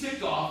she's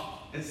ticked off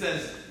and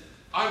says,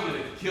 I'm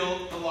going to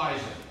kill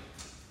Elijah.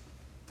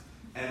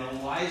 And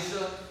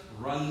Elijah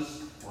runs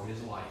for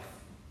his life.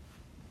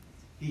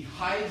 He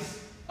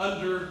hides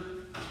under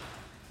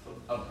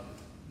a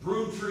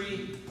broom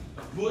tree,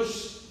 a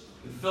bush,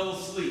 and fell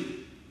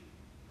asleep.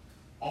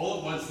 All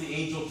at once, the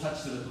angel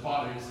touched him at the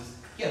bottom and says,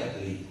 get up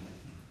and eat.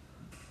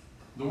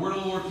 The word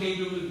of the Lord came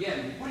to him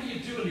again. What are you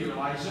doing here,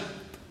 Elijah?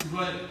 He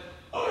went,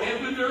 I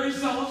have been very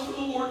zealous for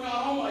the Lord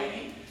God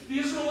Almighty. The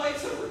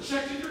Israelites have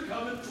rejected your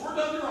covenant, torn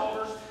down your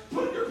altars,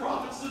 put your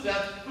prophets to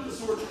death with the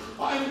sword.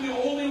 I am the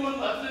only one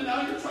left, and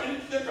now they're trying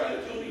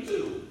to kill me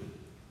too.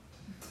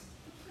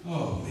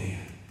 Oh,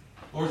 man.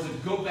 Lord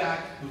said, go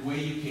back the way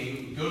you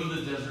came. Go to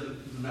the desert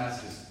of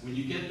Damascus. When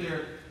you get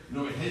there,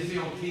 anoint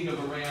Hazael, king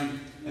of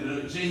Aram,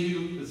 and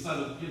Jehu, the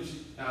son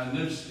of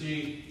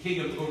Nimshi,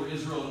 king of over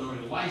Israel, and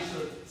anoint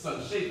Elisha,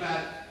 son of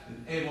Shaphat,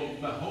 and Abel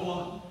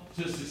Meholah,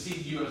 to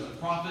succeed you as a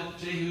prophet.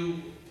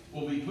 Jehu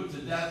will be put to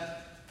death,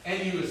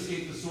 and you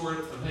escape the sword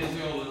of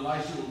Hazael, and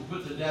Elisha will be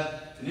put to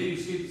death, and then you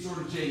escape the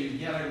sword of Jehu.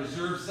 Yet I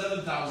reserve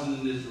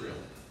 7,000 in Israel.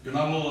 You're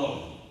not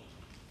alone.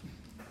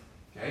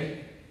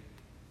 Okay?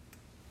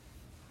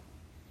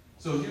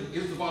 So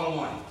here's the bottom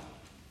line.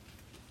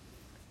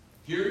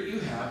 Here you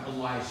have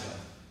Elijah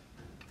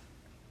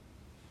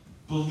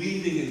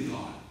believing in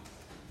God.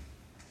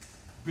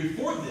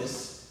 Before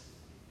this,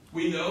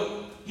 we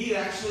know he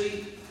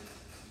actually,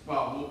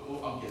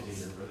 I'll get to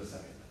here for a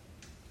second.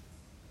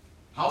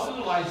 How did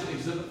Elijah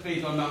exhibit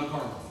faith on Mount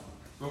Carmel?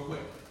 Real quick,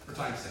 for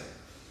time's sake.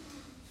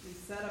 He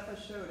set up a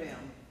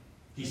showdown.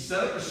 He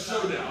set up a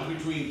showdown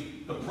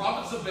between the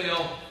prophets of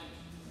Baal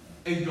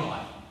and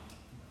God.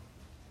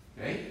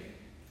 Okay?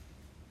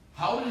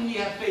 How did he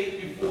have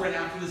faith before and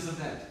after this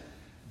event?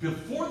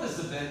 Before this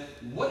event,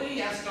 what did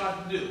he ask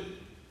God to do?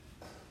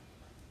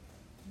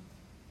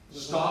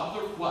 Stop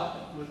the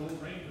what? Withhold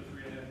rain for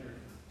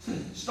 3.5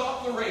 years.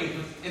 Stop the rain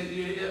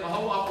and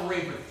hold off the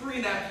rain for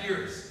 3.5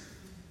 years.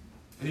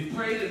 And he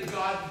prayed and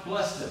God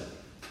blessed him.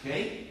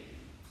 Okay?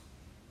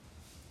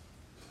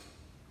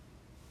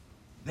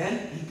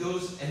 Then he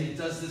goes and he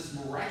does this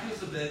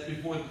miraculous event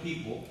before the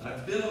people. And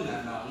I've been on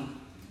that mountain.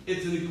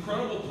 It's an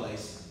incredible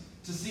place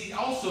to see.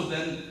 Also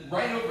then,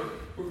 right over,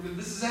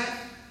 this is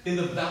at, in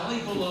the valley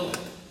below it,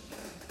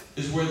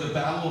 is where the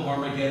Battle of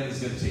Armageddon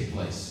is going to take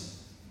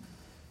place.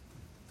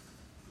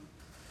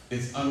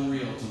 It's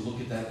unreal to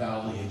look at that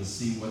valley and to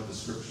see what the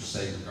scriptures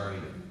say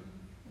regarding it.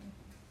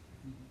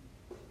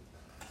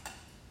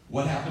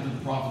 What happened to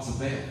the prophets of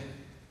Baal?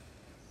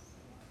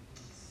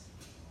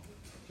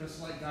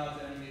 Just like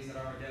God's enemies at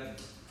Armageddon.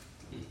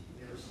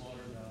 They were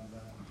slaughtered down the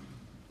battle.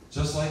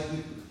 Just like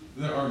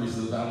the armies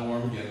of the Battle of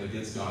Armageddon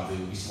against God, they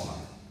would be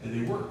slaughtered. And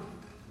they were.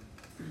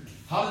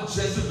 How did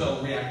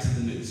Jezebel react to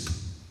the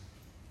news?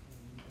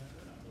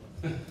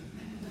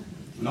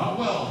 Not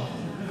well.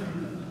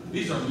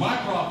 These are my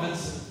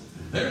prophets.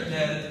 They're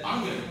dead.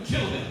 I'm going to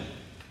kill them.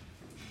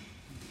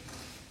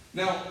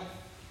 Now,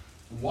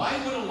 why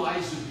would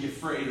Elijah be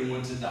afraid and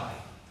want to die?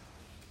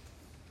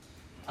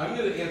 I'm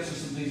going to answer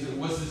some things.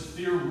 Was his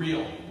fear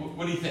real?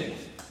 What do you think?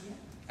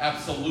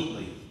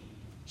 Absolutely.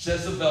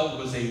 Jezebel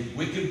was a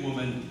wicked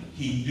woman.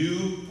 He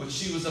knew what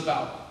she was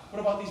about. What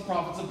about these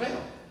prophets of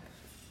Baal?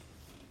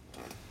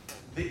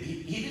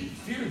 He didn't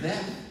fear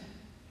them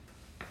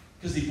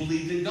because he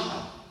believed in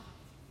God.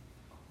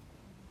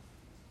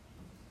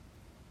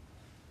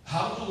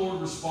 How did the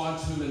Lord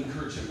respond to him and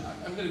encourage him?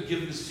 I'm going to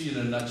give this to you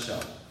in a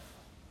nutshell.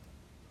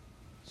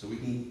 So we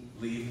can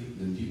leave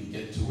and you can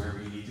get to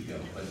wherever you need to go.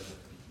 But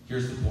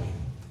here's the point.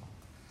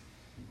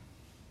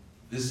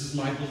 This is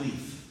my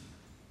belief.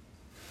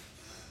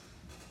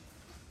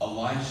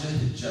 Elijah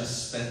had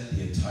just spent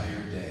the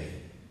entire day.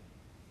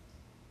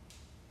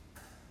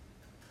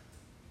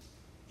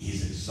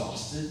 He's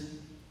exhausted.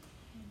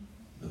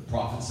 The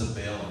prophets of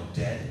Baal are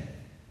dead.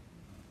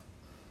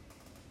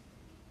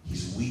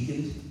 He's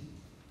weakened.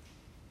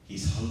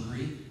 He's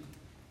hungry.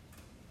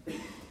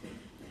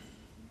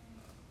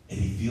 And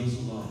he feels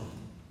alone.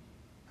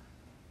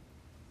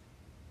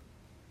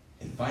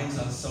 And finds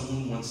out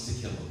someone wants to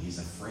kill him. He's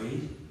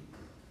afraid,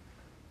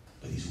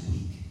 but he's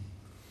weak.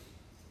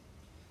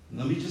 And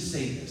let me just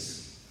say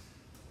this.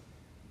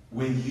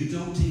 When you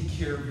don't take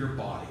care of your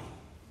body,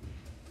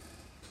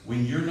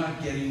 when you're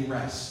not getting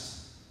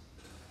rest,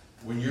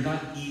 when you're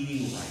not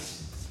eating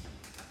right,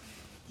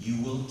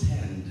 you will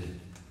tend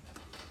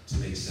to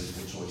make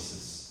sinful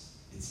choices.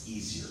 It's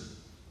easier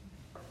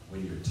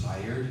when you're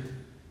tired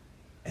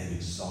and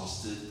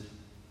exhausted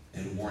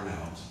and worn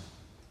out.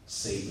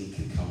 Satan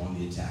can come on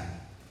the attack.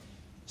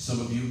 Some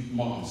of you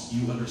moms,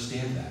 you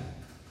understand that.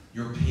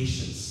 Your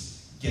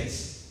patience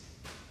gets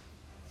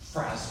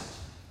frazzled.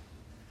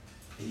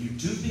 And you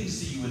do things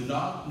that you would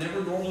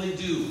never normally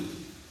do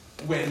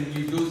when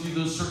you go through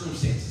those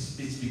circumstances.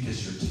 It's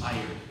because you're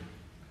tired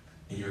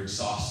and you're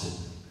exhausted.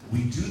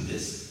 We do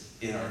this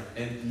in our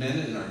men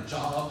in our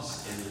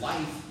jobs, in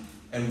life,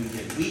 and we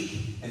get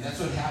weak, and that's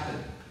what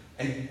happened.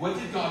 And what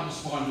did God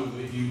respond to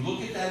him? If you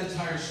look at that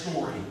entire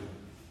story,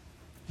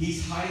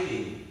 he's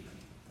hiding.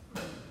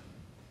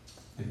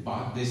 And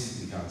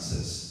basically God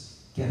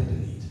says, get up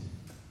and eat.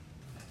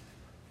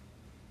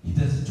 He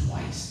does it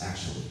twice,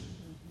 actually.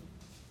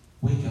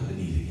 Wake up and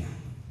eat again.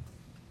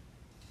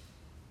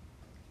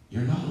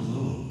 You're not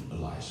alone,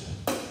 Elijah.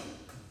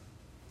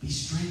 Be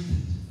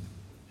strengthened.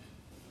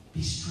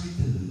 Be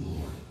strengthened in the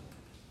Lord.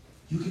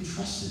 You can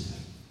trust in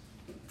him.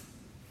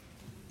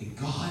 And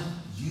God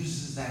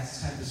uses that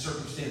type of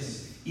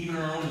circumstances, even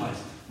in our own lives.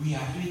 We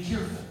have to be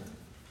careful.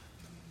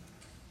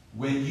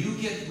 When you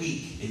get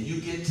weak and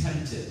you get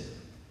tempted,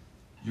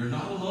 you're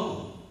not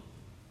alone.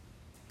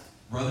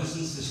 Brothers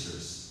and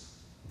sisters,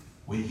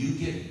 when you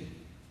get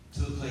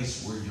to the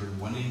place where you're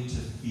wanting to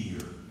fear,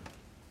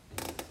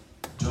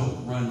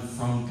 don't run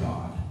from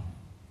God.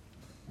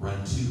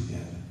 Run to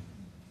Him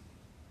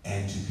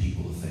and to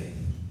people of faith.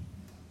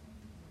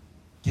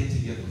 Get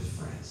together with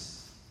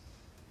friends.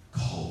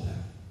 Call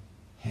them.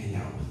 Hang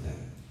out with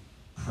them.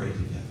 Pray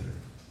together.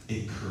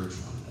 Encourage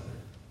one another.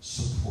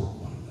 Support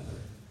one another.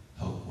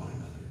 Help one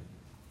another.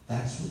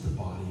 That's what the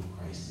body of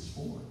Christ is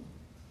for.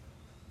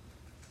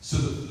 So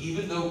that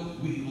even though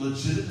we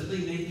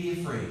legitimately may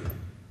be afraid,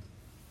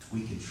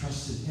 we can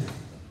trust in Him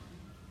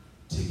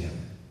together.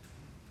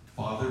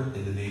 Father,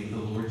 in the name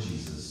of the Lord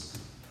Jesus,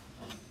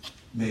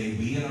 may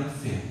we and our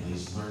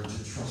families learn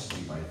to trust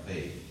you by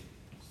faith,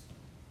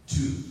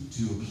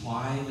 to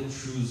apply the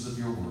truths of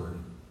your word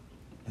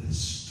and the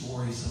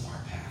stories of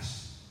our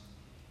past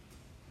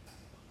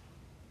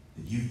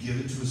that you've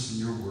given to us in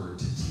your word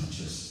to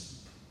teach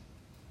us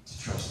to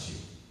trust you.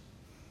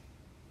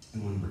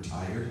 And when we're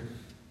tired,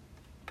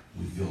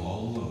 we feel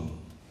all alone,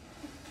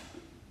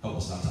 help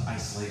us not to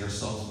isolate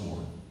ourselves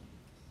more,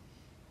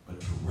 but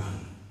to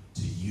run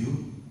to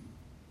you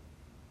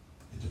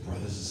and to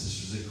brothers and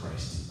sisters in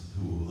Christ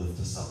who will lift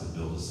us up and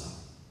build us up.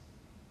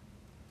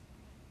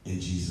 In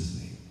Jesus'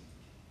 name,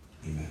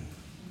 amen.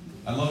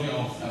 I love you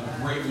all.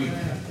 Have a great week.